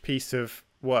finished piece of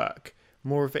work.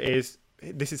 More of it is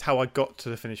this is how I got to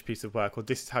the finished piece of work, or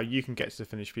this is how you can get to the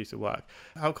finished piece of work.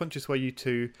 How conscious were you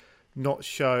to not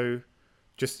show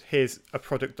just here's a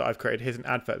product that I've created, here's an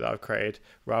advert that I've created,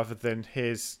 rather than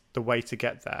here's the way to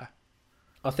get there?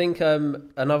 I think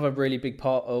another really big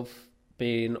part of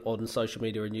being on social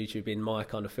media and YouTube in my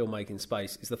kind of filmmaking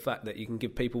space is the fact that you can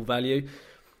give people value.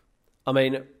 I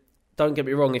mean, don't get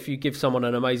me wrong, if you give someone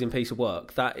an amazing piece of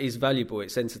work, that is valuable.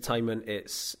 It's entertainment,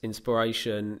 it's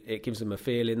inspiration, it gives them a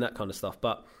feeling, that kind of stuff.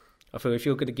 But I feel if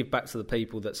you're going to give back to the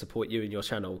people that support you in your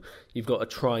channel, you've got to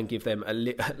try and give them at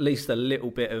least a little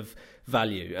bit of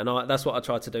value. And that's what I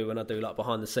try to do when I do like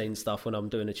behind the scenes stuff, when I'm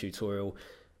doing a tutorial.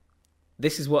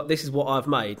 This is what I've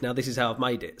made. Now this is how I've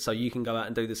made it. So you can go out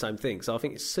and do the same thing. So I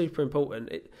think it's super important.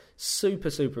 It's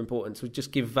super important to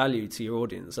just give value to your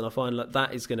audience. And I find like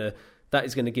that is going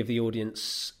to give the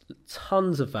audience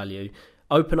tons of value.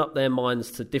 Open up their minds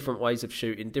to different ways of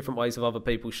shooting, different ways of other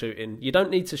people shooting. You don't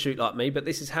need to shoot like me, but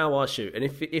this is how I shoot. And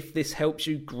if this helps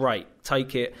you, great.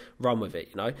 Take it, run with it,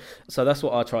 you know? So that's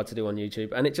what I try to do on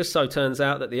YouTube. And it just so turns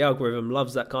out that the algorithm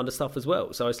loves that kind of stuff as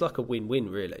well. So it's like a win-win,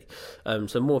 really.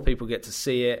 So more people get to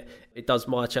see it. It does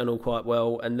my channel quite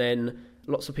well. And then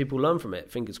lots of people learn from it,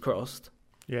 fingers crossed.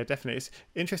 Yeah, definitely. It's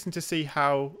interesting to see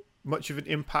how much of an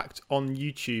impact on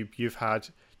YouTube you've had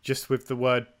just with the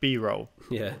word B-roll.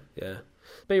 Yeah.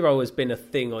 B-roll has been a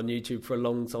thing on YouTube for a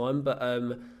long time, but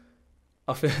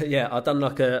I feel I've done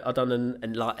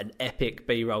an epic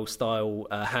B-roll style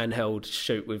handheld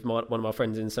shoot with one of my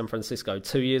friends in San Francisco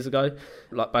 2 years ago.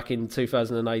 Like back in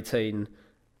 2018,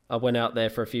 I went out there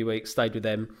for a few weeks, stayed with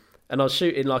them, and I was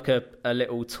shooting like a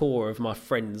little tour of my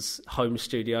friend's home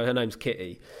studio. Her name's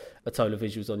Kitty, Atola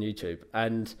Visuals on YouTube,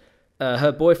 and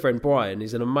her boyfriend Brian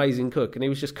is an amazing cook, and he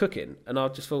was just cooking, and I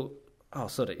just thought, oh,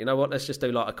 sod it, you know what, let's just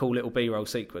do like a cool little B-roll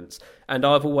sequence. And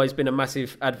I've always been a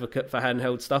massive advocate for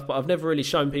handheld stuff, but I've never really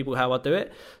shown people how I do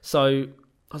it. So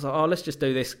I was like, oh, let's just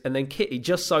do this. And then Kitty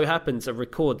just so happened to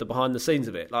record the behind the scenes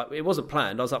of it. Like, it wasn't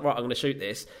planned. I was like, right, I'm going to shoot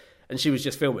this. And she was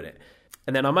just filming it.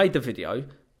 And then I made the video.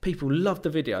 People loved the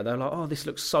video. They were like, oh, this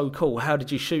looks so cool. How did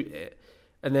you shoot it?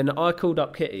 And then I called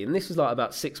up Kitty, and this was like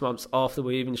about 6 months after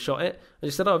we even shot it. I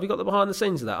just said, oh, have you got the behind the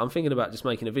scenes of that? I'm thinking about just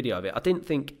making a video of it. I didn't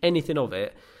think anything of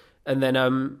it. And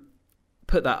then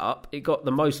put that up. It got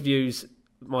the most views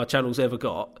my channel's ever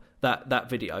got, that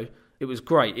video. It was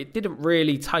great. It didn't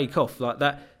really take off like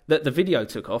that. The video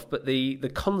took off, but the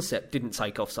concept didn't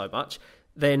take off so much.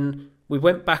 Then we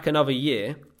went back another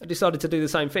year and decided to do the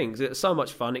same things. It was so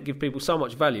much fun. It gave people so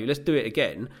much value. Let's do it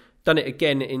again. Done it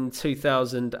again in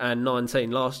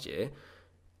 2019 last year.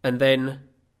 And then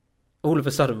all of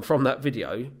a sudden from that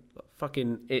video,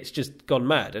 it's just gone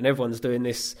mad. And everyone's doing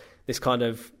this kind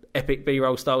of epic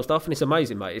B-roll style stuff, and it's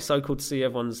amazing, mate. It's so cool to see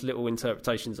everyone's little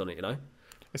interpretations on it, you know?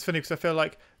 It's funny because I feel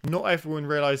like not everyone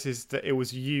realises that it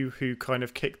was you who kind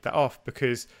of kicked that off,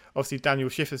 because obviously Daniel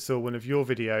Schiffer saw one of your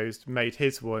videos, made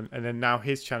his one, and then now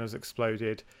his channel's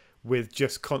exploded with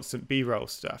just constant B-roll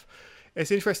stuff.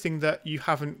 It's interesting that you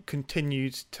haven't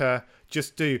continued to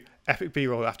just do epic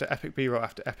B-roll after epic B-roll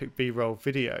after epic B-roll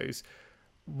videos.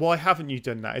 Why haven't you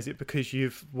done that? Is it because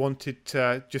you've wanted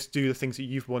to just do the things that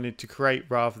you've wanted to create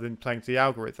rather than playing to the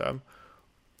algorithm?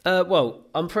 Well,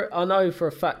 I know for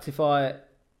a fact if I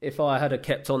had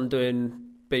kept on doing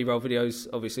B-roll videos,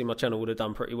 obviously my channel would have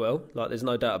done pretty well. Like, there's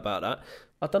no doubt about that.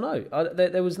 I don't know.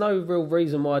 There was no real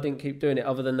reason why I didn't keep doing it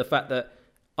other than the fact that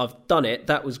I've done it.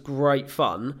 That was great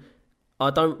fun. I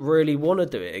don't really want to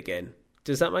do it again.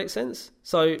 Does that make sense?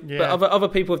 So, yeah. But other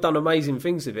people have done amazing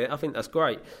things with it. I think that's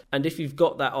great. And if you've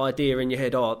got that idea in your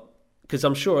head, because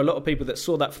I'm sure a lot of people that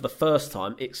saw that for the first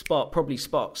time, it probably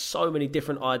sparked so many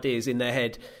different ideas in their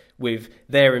head with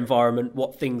their environment,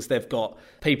 what things they've got,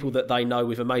 people that they know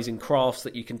with amazing crafts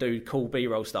that you can do cool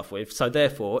B-roll stuff with. So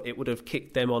therefore, it would have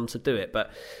kicked them on to do it.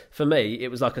 But for me, it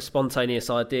was like a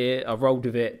spontaneous idea. I rolled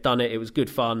with it, done it. It was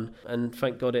good fun. And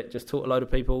thank God it just taught a load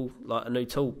of people like a new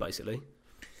tool, basically.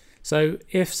 So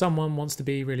if someone wants to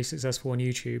be really successful on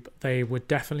YouTube, they would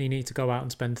definitely need to go out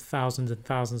and spend thousands and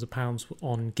thousands of pounds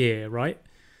on gear, right?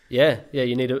 Yeah.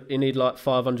 You need like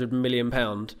 £500 million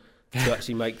to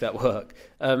actually make that work.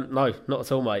 No, not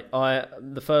at all, mate.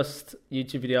 The first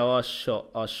YouTube video I shot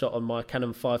on my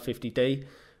Canon 550D,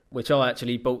 which I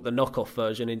actually bought the knockoff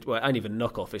version. It ain't even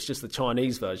knockoff, it's just the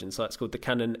Chinese version. So it's called the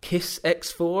Canon Kiss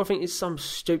X4. I think it's some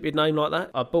stupid name like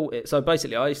that. I bought it. So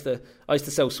basically, I used to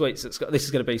sell sweets. This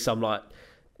is going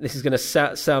to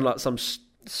sound like some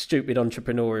stupid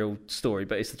entrepreneurial story,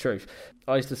 but it's the truth.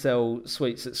 I used to sell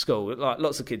sweets at school. Like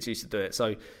lots of kids used to do it.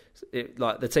 So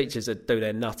like the teachers would do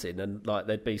their nutting, and like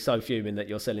they'd be so fuming that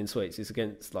you're selling sweets. It's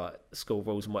against like school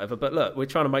rules and whatever. But look, we're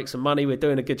trying to make some money. We're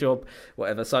doing a good job,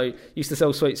 whatever. So used to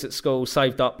sell sweets at school,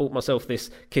 saved up, bought myself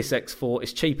this Kiss X4.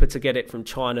 It's cheaper to get it from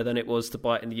China than it was to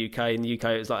buy it in the UK. In the UK,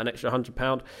 it was like an extra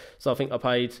 £100. So I think I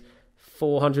paid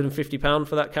 £450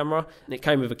 for that camera, and it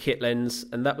came with a kit lens,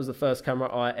 and that was the first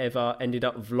camera I ever ended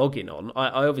up vlogging on.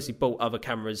 I obviously bought other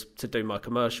cameras to do my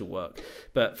commercial work,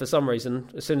 but for some reason,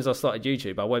 as soon as I started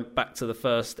YouTube, I went back to the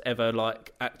first ever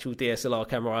like actual DSLR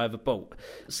camera I ever bought.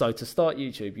 So to start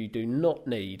YouTube, you do not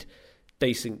need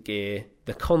decent gear.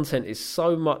 The content is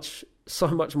so much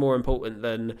more important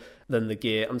than the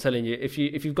gear. I'm telling you, if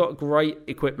you've got great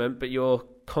equipment but your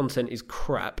content is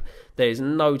crap, there's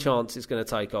no chance it's going to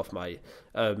take off, mate.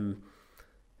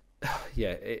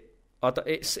 It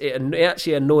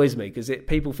actually annoys me because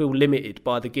people feel limited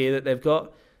by the gear that they've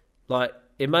got. Like,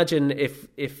 imagine if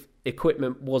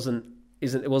equipment wasn't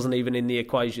even in the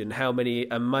equation, how many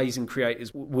amazing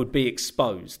creators would be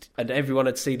exposed, and everyone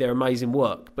would see their amazing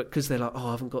work. But because they're like, oh,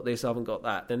 I haven't got this, I haven't got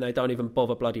that, then they don't even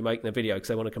bother bloody making a video because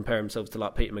they want to compare themselves to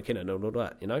like Peter McKinnon and all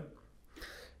that, you know?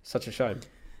 Such a shame.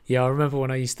 Yeah, I remember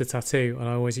when I used to tattoo, and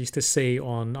I always used to see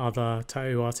on other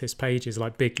tattoo artist pages,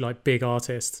 like big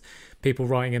artists, people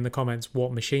writing in the comments,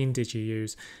 what machine did you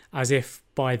use? As if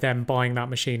by them buying that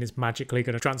machine is magically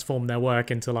going to transform their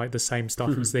work into like the same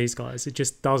stuff as these guys. It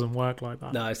just doesn't work like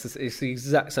that. No, it's the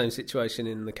exact same situation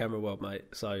in the camera world, mate.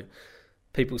 So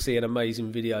people see an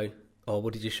amazing video. Oh,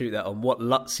 what did you shoot that on? What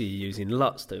LUTs are you using?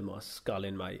 LUTs do my skull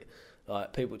in, mate.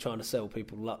 Like, people trying to sell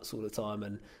people LUTs all the time,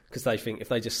 and because they think if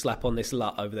they just slap on this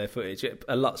LUT over their footage,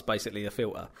 a LUT's basically a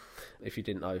filter, if you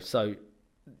didn't know. So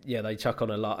yeah, they chuck on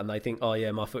a LUT and they think, oh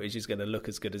yeah, my footage is going to look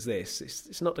as good as this.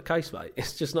 It's not the case, mate.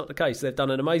 It's just not the case. They've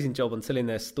done an amazing job on telling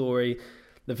their story.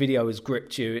 The video has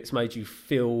gripped you. It's made you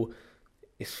feel,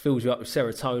 it fills you up with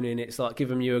serotonin. It's like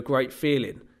giving you a great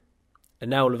feeling. And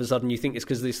now all of a sudden you think it's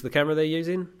because this is the camera they're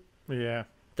using? Yeah.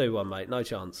 Do one, mate. No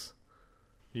chance.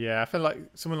 Yeah, I feel like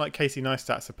someone like Casey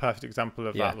Neistat's a perfect example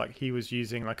of that. Like, he was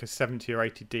using like a 70 or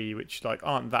 80D, which like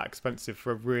aren't that expensive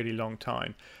for a really long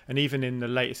time. And even in the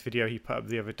latest video he put up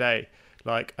the other day,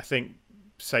 like I think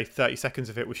say 30 seconds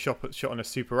of it was shot on a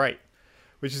Super 8,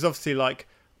 which is obviously like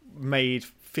made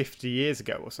 50 years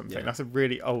ago or something. Yeah. That's a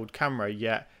really old camera,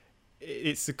 yet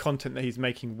it's the content that he's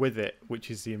making with it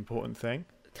which is the important thing.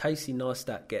 Casey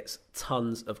Neistat gets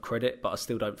tons of credit, but I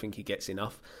still don't think he gets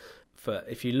enough. For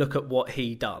if you look at what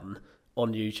he done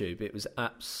on YouTube, it was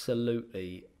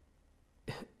absolutely,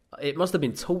 it must have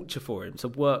been torture for him to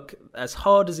work as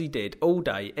hard as he did all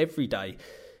day, every day,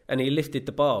 and he lifted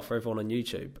the bar for everyone on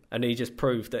YouTube, and he just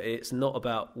proved that it's not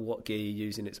about what gear you're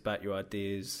using, it's about your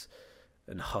ideas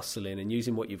and hustling and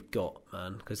using what you've got,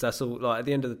 man, because that's all. Like, at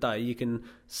the end of the day, you can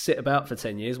sit about for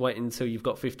 10 years waiting until you've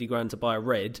got 50 grand to buy a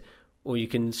Red, or you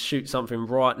can shoot something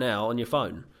right now on your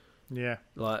phone. Yeah.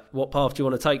 Like, what path do you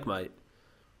want to take, mate?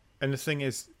 And the thing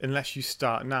is, unless you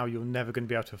start now, you're never going to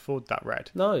be able to afford that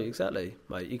Red. No, exactly,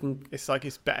 mate. You can. It's like,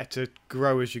 it's better to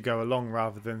grow as you go along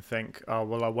rather than think, oh,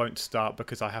 well, I won't start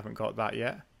because I haven't got that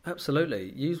yet.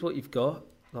 Absolutely. Use what you've got.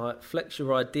 Like, flex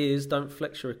your ideas, don't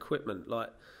flex your equipment. Like,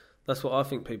 that's what I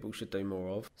think people should do more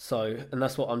of. So, and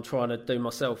that's what I'm trying to do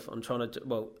myself. I'm trying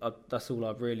to, that's all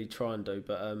I really try and do.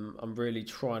 But I'm really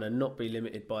trying to not be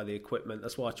limited by the equipment.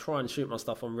 That's why I try and shoot my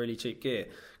stuff on really cheap gear.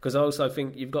 Because I also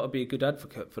think you've got to be a good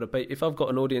advocate for the. If I've got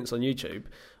an audience on YouTube,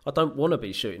 I don't want to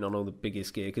be shooting on all the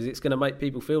biggest gear because it's going to make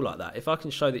people feel like that. If I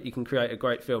can show that you can create a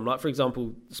great film, like for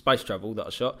example, Space Travel that I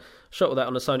shot all that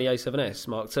on a Sony A7S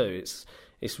Mark II.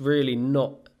 It's really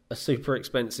not a super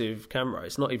expensive camera.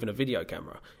 It's not even a video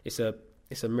camera. It's a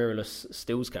mirrorless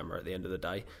stills camera at the end of the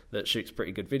day that shoots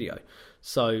pretty good video.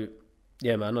 So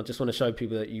yeah, man, I just want to show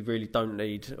people that you really don't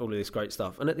need all of this great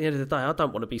stuff. And at the end of the day, I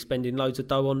don't want to be spending loads of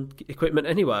dough on equipment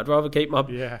anyway. I'd rather keep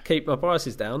my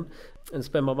prices down and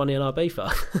spend my money on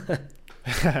Ibiza.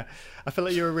 I feel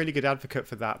like you're a really good advocate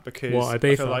for that because Ibiza?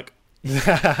 I feel like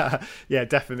yeah,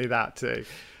 definitely that too.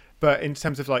 But in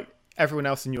terms of like, everyone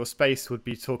else in your space would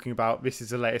be talking about this is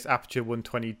the latest Aperture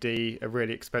 120D, a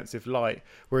really expensive light,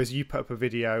 whereas you put up a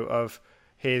video of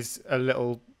here's a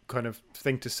little kind of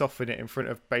thing to soften it in front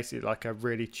of basically like a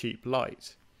really cheap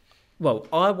light. Well,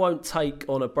 I won't take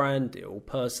on a brand deal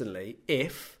personally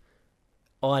if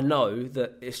I know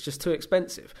that it's just too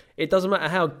expensive. It doesn't matter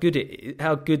how good it is,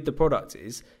 how good the product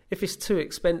is. If it's too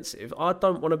expensive, I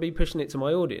don't want to be pushing it to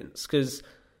my audience because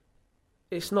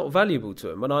it's not valuable to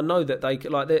them. And I know that they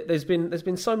like. There's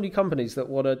been so many companies that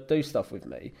want to do stuff with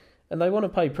me, and they want to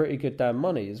pay pretty good damn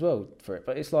money as well for it.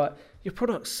 But it's like, your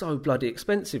product's so bloody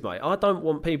expensive, mate. I don't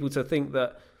want people to think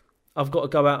that I've got to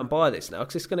go out and buy this now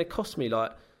because it's going to cost me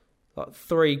like like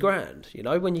 $3,000, you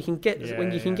know, when you can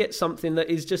get something that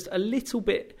is just a little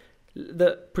bit,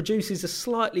 that produces a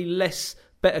slightly less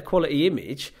better quality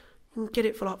image, you can get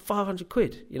it for like 500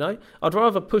 quid, you know. I'd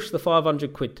rather push the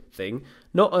 500 quid thing,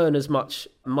 not earn as much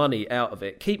money out of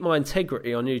it, keep my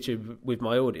integrity on YouTube with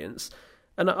my audience,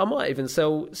 and I might even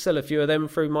sell a few of them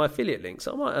through my affiliate links.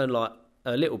 I might earn like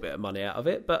a little bit of money out of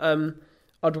it, but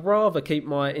I'd rather keep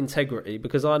my integrity,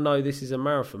 because I know this is a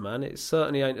marathon, man. It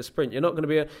certainly ain't a sprint. You're not going to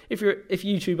be if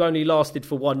YouTube only lasted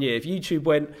for 1 year, if YouTube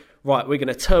went, right, we're going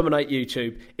to terminate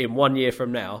YouTube in 1 year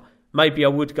from now, maybe I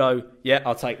would go, yeah,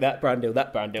 I'll take that brand deal,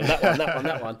 that one,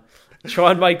 that one.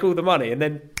 Try and make all the money, and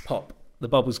then pop, the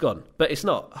bubble's gone. But it's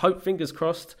not. Hope, fingers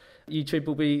crossed, YouTube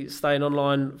will be staying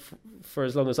online for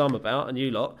as long as I'm about, and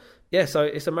you lot. Yeah, so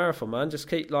it's a marathon, man. Just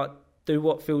keep, do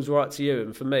what feels right to you.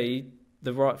 And for me,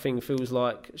 the right thing feels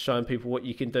like showing people what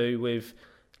you can do with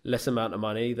less amount of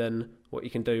money than what you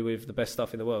can do with the best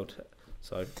stuff in the world.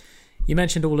 So, you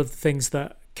mentioned all of the things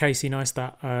that Casey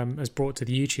Neistat has brought to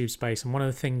the YouTube space, and one of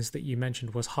the things that you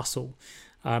mentioned was hustle.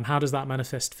 How does that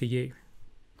manifest for you?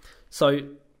 So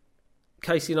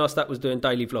Casey Neistat was doing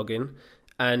daily vlogging,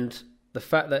 and the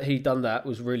fact that he'd done that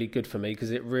was really good for me,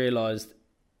 because it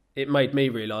made me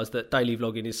realise that daily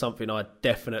vlogging is something I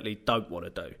definitely don't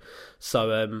want to do.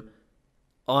 So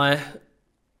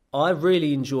I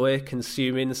really enjoy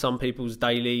consuming some people's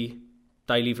daily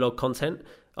vlog content.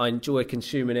 I enjoy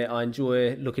consuming it. I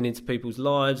enjoy looking into people's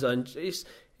lives, and it's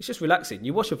just relaxing.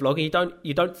 You watch a vlog and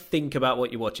you don't think about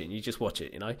what you're watching. You just watch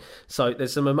it, you know. So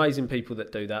there's some amazing people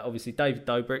that do that. Obviously, David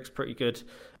Dobrik's pretty good,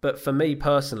 but for me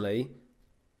personally,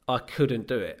 I couldn't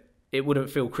do it. It wouldn't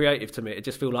feel creative to me. It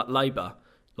just feel like labour.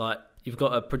 Like, you've got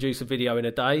to produce a video in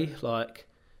a day. Like,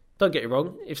 don't get it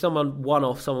wrong. If someone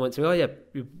went to me, oh yeah,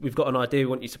 we've got an idea, we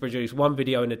want you to produce one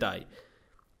video in a day.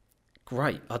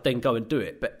 Great, I'd then go and do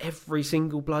it. But every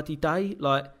single bloody day,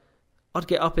 like, I'd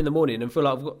get up in the morning and feel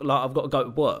like I've got to go to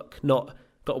work, not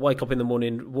got to wake up in the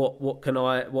morning.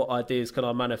 What ideas can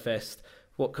I manifest?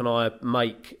 What can I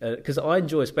make? Because I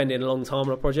enjoy spending a long time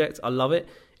on a project. I love it.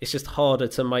 It's just harder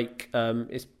to make.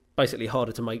 It's basically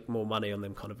harder to make more money on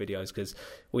them kind of videos, because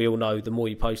we all know the more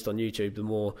you post on YouTube, the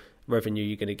more revenue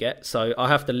you're going to get. So I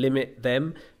have to limit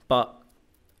them, but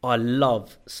I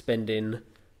love spending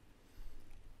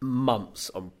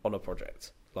months on a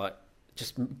project, like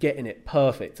just getting it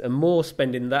perfect, and more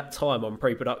spending that time on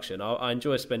pre-production. I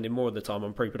enjoy spending more of the time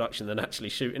on pre-production than actually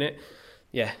shooting it.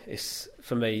 Yeah, it's,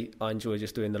 for me, I enjoy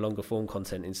just doing the longer form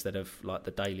content instead of like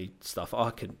the daily stuff.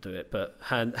 I couldn't do it, but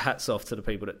hats off to the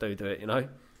people that do it, you know.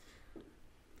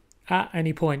 At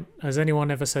any point, has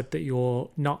anyone ever said that you're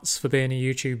nuts for being a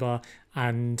YouTuber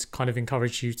and kind of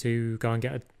encouraged you to go and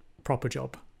get a proper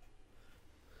job?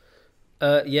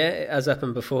 Yeah, it has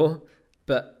happened before,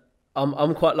 but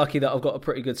I'm quite lucky that I've got a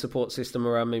pretty good support system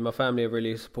around me. My family are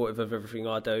really supportive of everything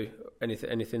I do.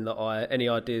 Any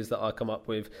ideas that I come up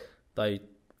with,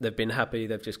 they've been happy.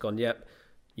 They've just gone, yep,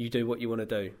 you do what you want to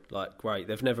do. Like, great.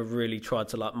 They've never really tried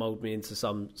to like mold me into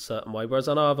some certain way. Whereas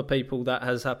I know other people that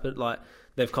has happened, like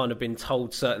they've kind of been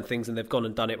told certain things and they've gone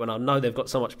and done it when I know they've got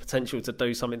so much potential to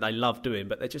do something they love doing,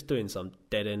 but they're just doing some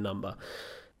dead end number.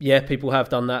 Yeah, people have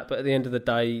done that, but at the end of the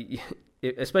day,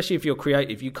 especially if you're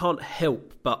creative, you can't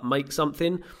help but make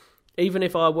something. Even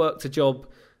if I worked a job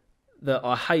that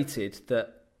I hated,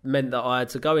 that meant that I had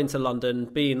to go into London,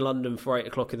 be in London for 8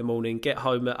 o'clock in the morning, get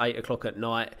home at 8 o'clock at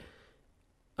night,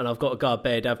 and I've got to go to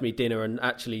bed, have me dinner, and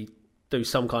actually do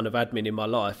some kind of admin in my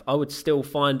life, I would still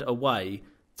find a way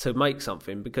to make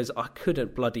something, because I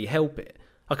couldn't bloody help it.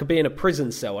 I could be in a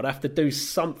prison cell, I'd have to do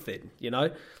something, you know?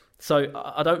 So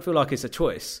I don't feel like it's a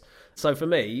choice. So for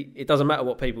me, it doesn't matter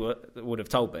what people would have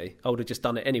told me. I would have just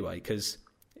done it anyway, because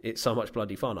it's so much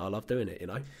bloody fun. I love doing it, you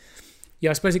know? Yeah,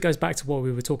 I suppose it goes back to what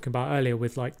we were talking about earlier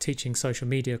with like teaching social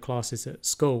media classes at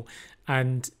school.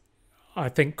 And I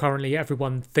think currently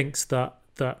everyone thinks that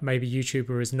maybe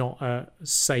YouTuber is not a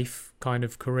safe kind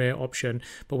of career option.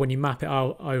 But when you map it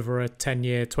out over a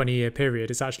 10-year, 20-year period,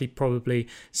 it's actually probably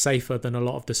safer than a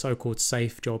lot of the so-called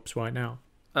safe jobs right now.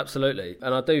 Absolutely.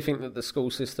 And I do think that the school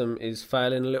system is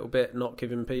failing a little bit, not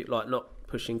giving people, like, not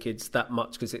pushing kids that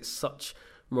much, because it's such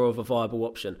more of a viable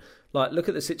option. Like, look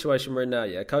at the situation we're in now,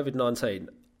 yeah? COVID-19.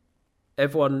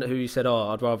 Everyone who said, oh,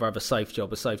 I'd rather have a safe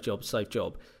job.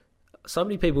 So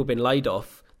many people have been laid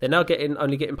off. They're now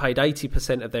only getting paid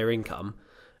 80% of their income.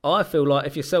 I feel like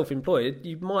if you're self-employed,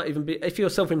 you might even be, if you're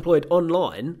self-employed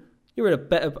online, you're in a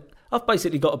better, I've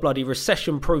basically got a bloody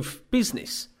recession-proof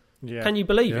business. Yeah. Can you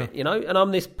believe it? You know, and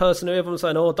I'm this person who everyone's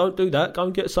saying, "Oh, don't do that. Go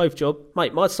and get a safe job,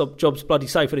 mate." My job's bloody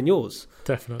safer than yours.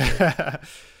 Definitely.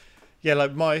 Yeah,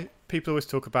 like people always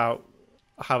talk about,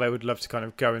 how they would love to kind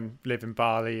of go and live in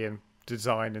Bali and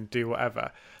design and do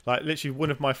whatever. Like literally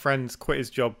one of my friends quit his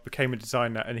job, became a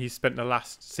designer, and he's spent the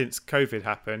last, since COVID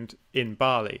happened, in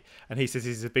Bali, and he says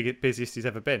he's the busiest he's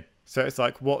ever been. So it's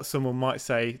like, what someone might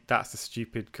say that's a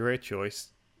stupid career choice,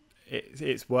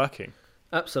 it's working.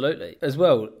 Absolutely. As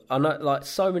well, I know like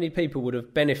so many people would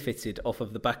have benefited off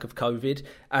of the back of COVID,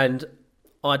 and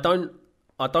I don't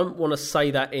want to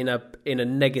say that in a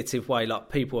negative way, like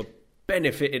people are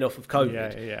benefiting off of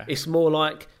COVID. Yeah. It's more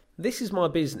like, this is my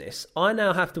business. I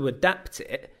now have to adapt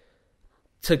it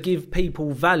to give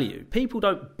people value. People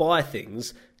don't buy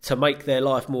things to make their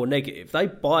life more negative. They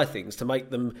buy things to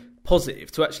make them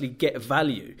positive, to actually get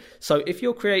value. So if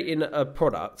you're creating a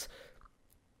product,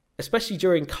 especially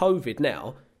during COVID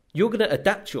now, you're going to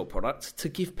adapt your product to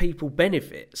give people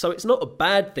benefit. So it's not a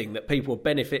bad thing that people are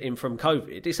benefiting from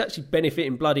COVID. It's actually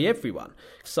benefiting bloody everyone.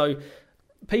 So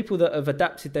people that have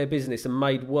adapted their business and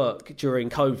made work during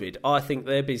COVID, I think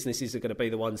their businesses are going to be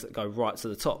the ones that go right to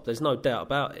the top. There's no doubt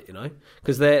about it, you know,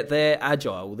 because they're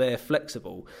agile, they're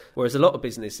flexible. Whereas a lot of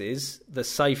businesses,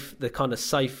 the kind of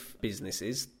safe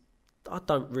businesses, I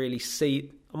don't really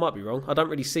see, I might be wrong, I don't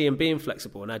really see them being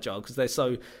flexible and agile because they're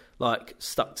so like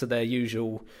stuck to their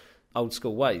usual old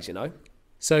school ways, you know.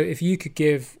 So if you could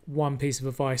give one piece of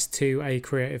advice to a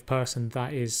creative person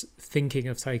that is thinking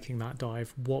of taking that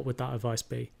dive, what would that advice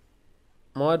be?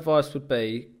 My advice would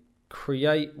be,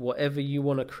 create whatever you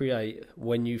want to create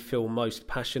when you feel most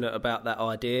passionate about that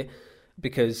idea,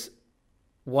 because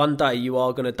one day you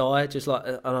are going to die, just like,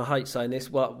 and I hate saying this,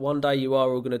 but one day you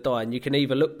are all going to die, and you can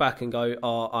either look back and go,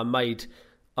 oh, I made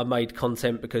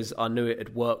content because I knew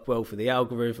it'd work well for the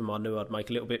algorithm, I knew I'd make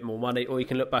a little bit more money, or you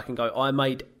can look back and go, I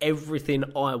made everything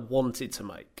I wanted to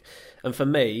make. And for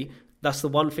me, that's the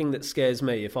one thing that scares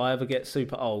me. If I ever get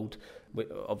super old,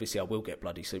 obviously I will get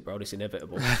bloody super old, it's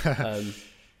inevitable.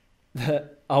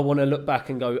 I want to look back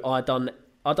and go, I done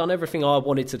everything I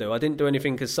wanted to do. I didn't do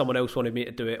anything because someone else wanted me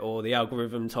to do it, or the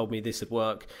algorithm told me this would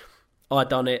work. I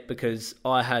done it because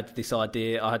I had this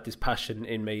idea, I had this passion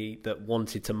in me that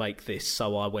wanted to make this,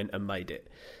 so I went and made it.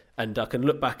 And I can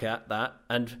look back at that,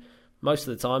 and most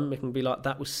of the time it can be like,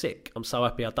 that was sick, I'm so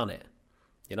happy I've done it,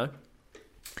 you know?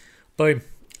 Boom.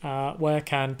 Where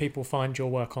can people find your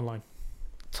work online?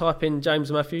 Type in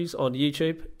James Matthews on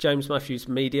YouTube, James Matthews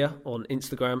Media on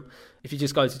Instagram. If you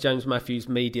just go to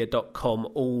jamesmatthewsmedia.com,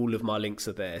 all of my links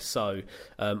are there. So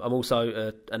I'm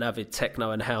also an avid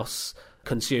techno and house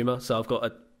consumer, so I've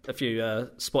got a few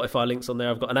Spotify links on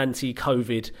there. I've got an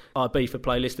anti-COVID Ibiza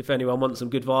playlist if anyone wants some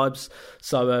good vibes.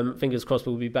 So fingers crossed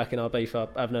we'll be back in Ibiza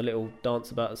having a little dance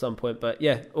about at some point. But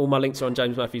yeah, all my links are on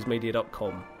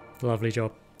jamesmatthewsmedia.com. Lovely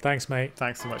job. Thanks, mate.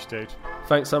 Thanks so much, dude.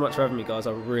 Thanks so much for having me, guys.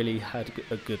 I really had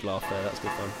a good laugh there. That's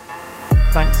good fun.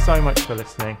 Thanks so much for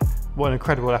listening. What an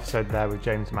incredible episode there with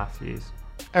James Matthews.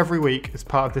 Every week, as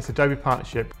part of this Adobe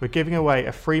partnership, we're giving away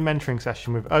a free mentoring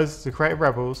session with us, the Creative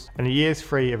Rebels, and a year's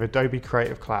free of Adobe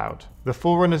Creative Cloud. The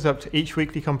 4 runners-up to each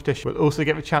weekly competition will also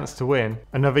get the chance to win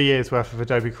another year's worth of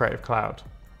Adobe Creative Cloud.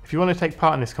 If you want to take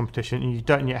part in this competition and you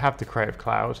don't yet have the Creative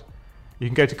Cloud, you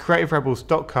can go to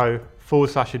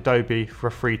creativerebels.co/Adobe for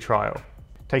a free trial.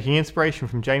 Taking inspiration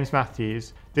from James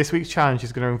Matthews, this week's challenge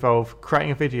is going to involve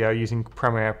creating a video using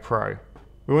Premiere Pro.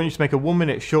 We want you to make a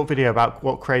 1-minute short video about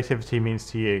what creativity means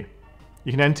to you.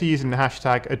 You can enter using the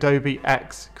hashtag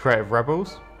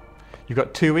AdobeXCreativeRebels. You've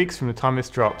got 2 weeks from the time this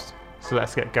drops, so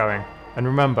let's get going. And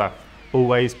remember,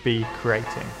 always be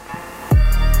creating.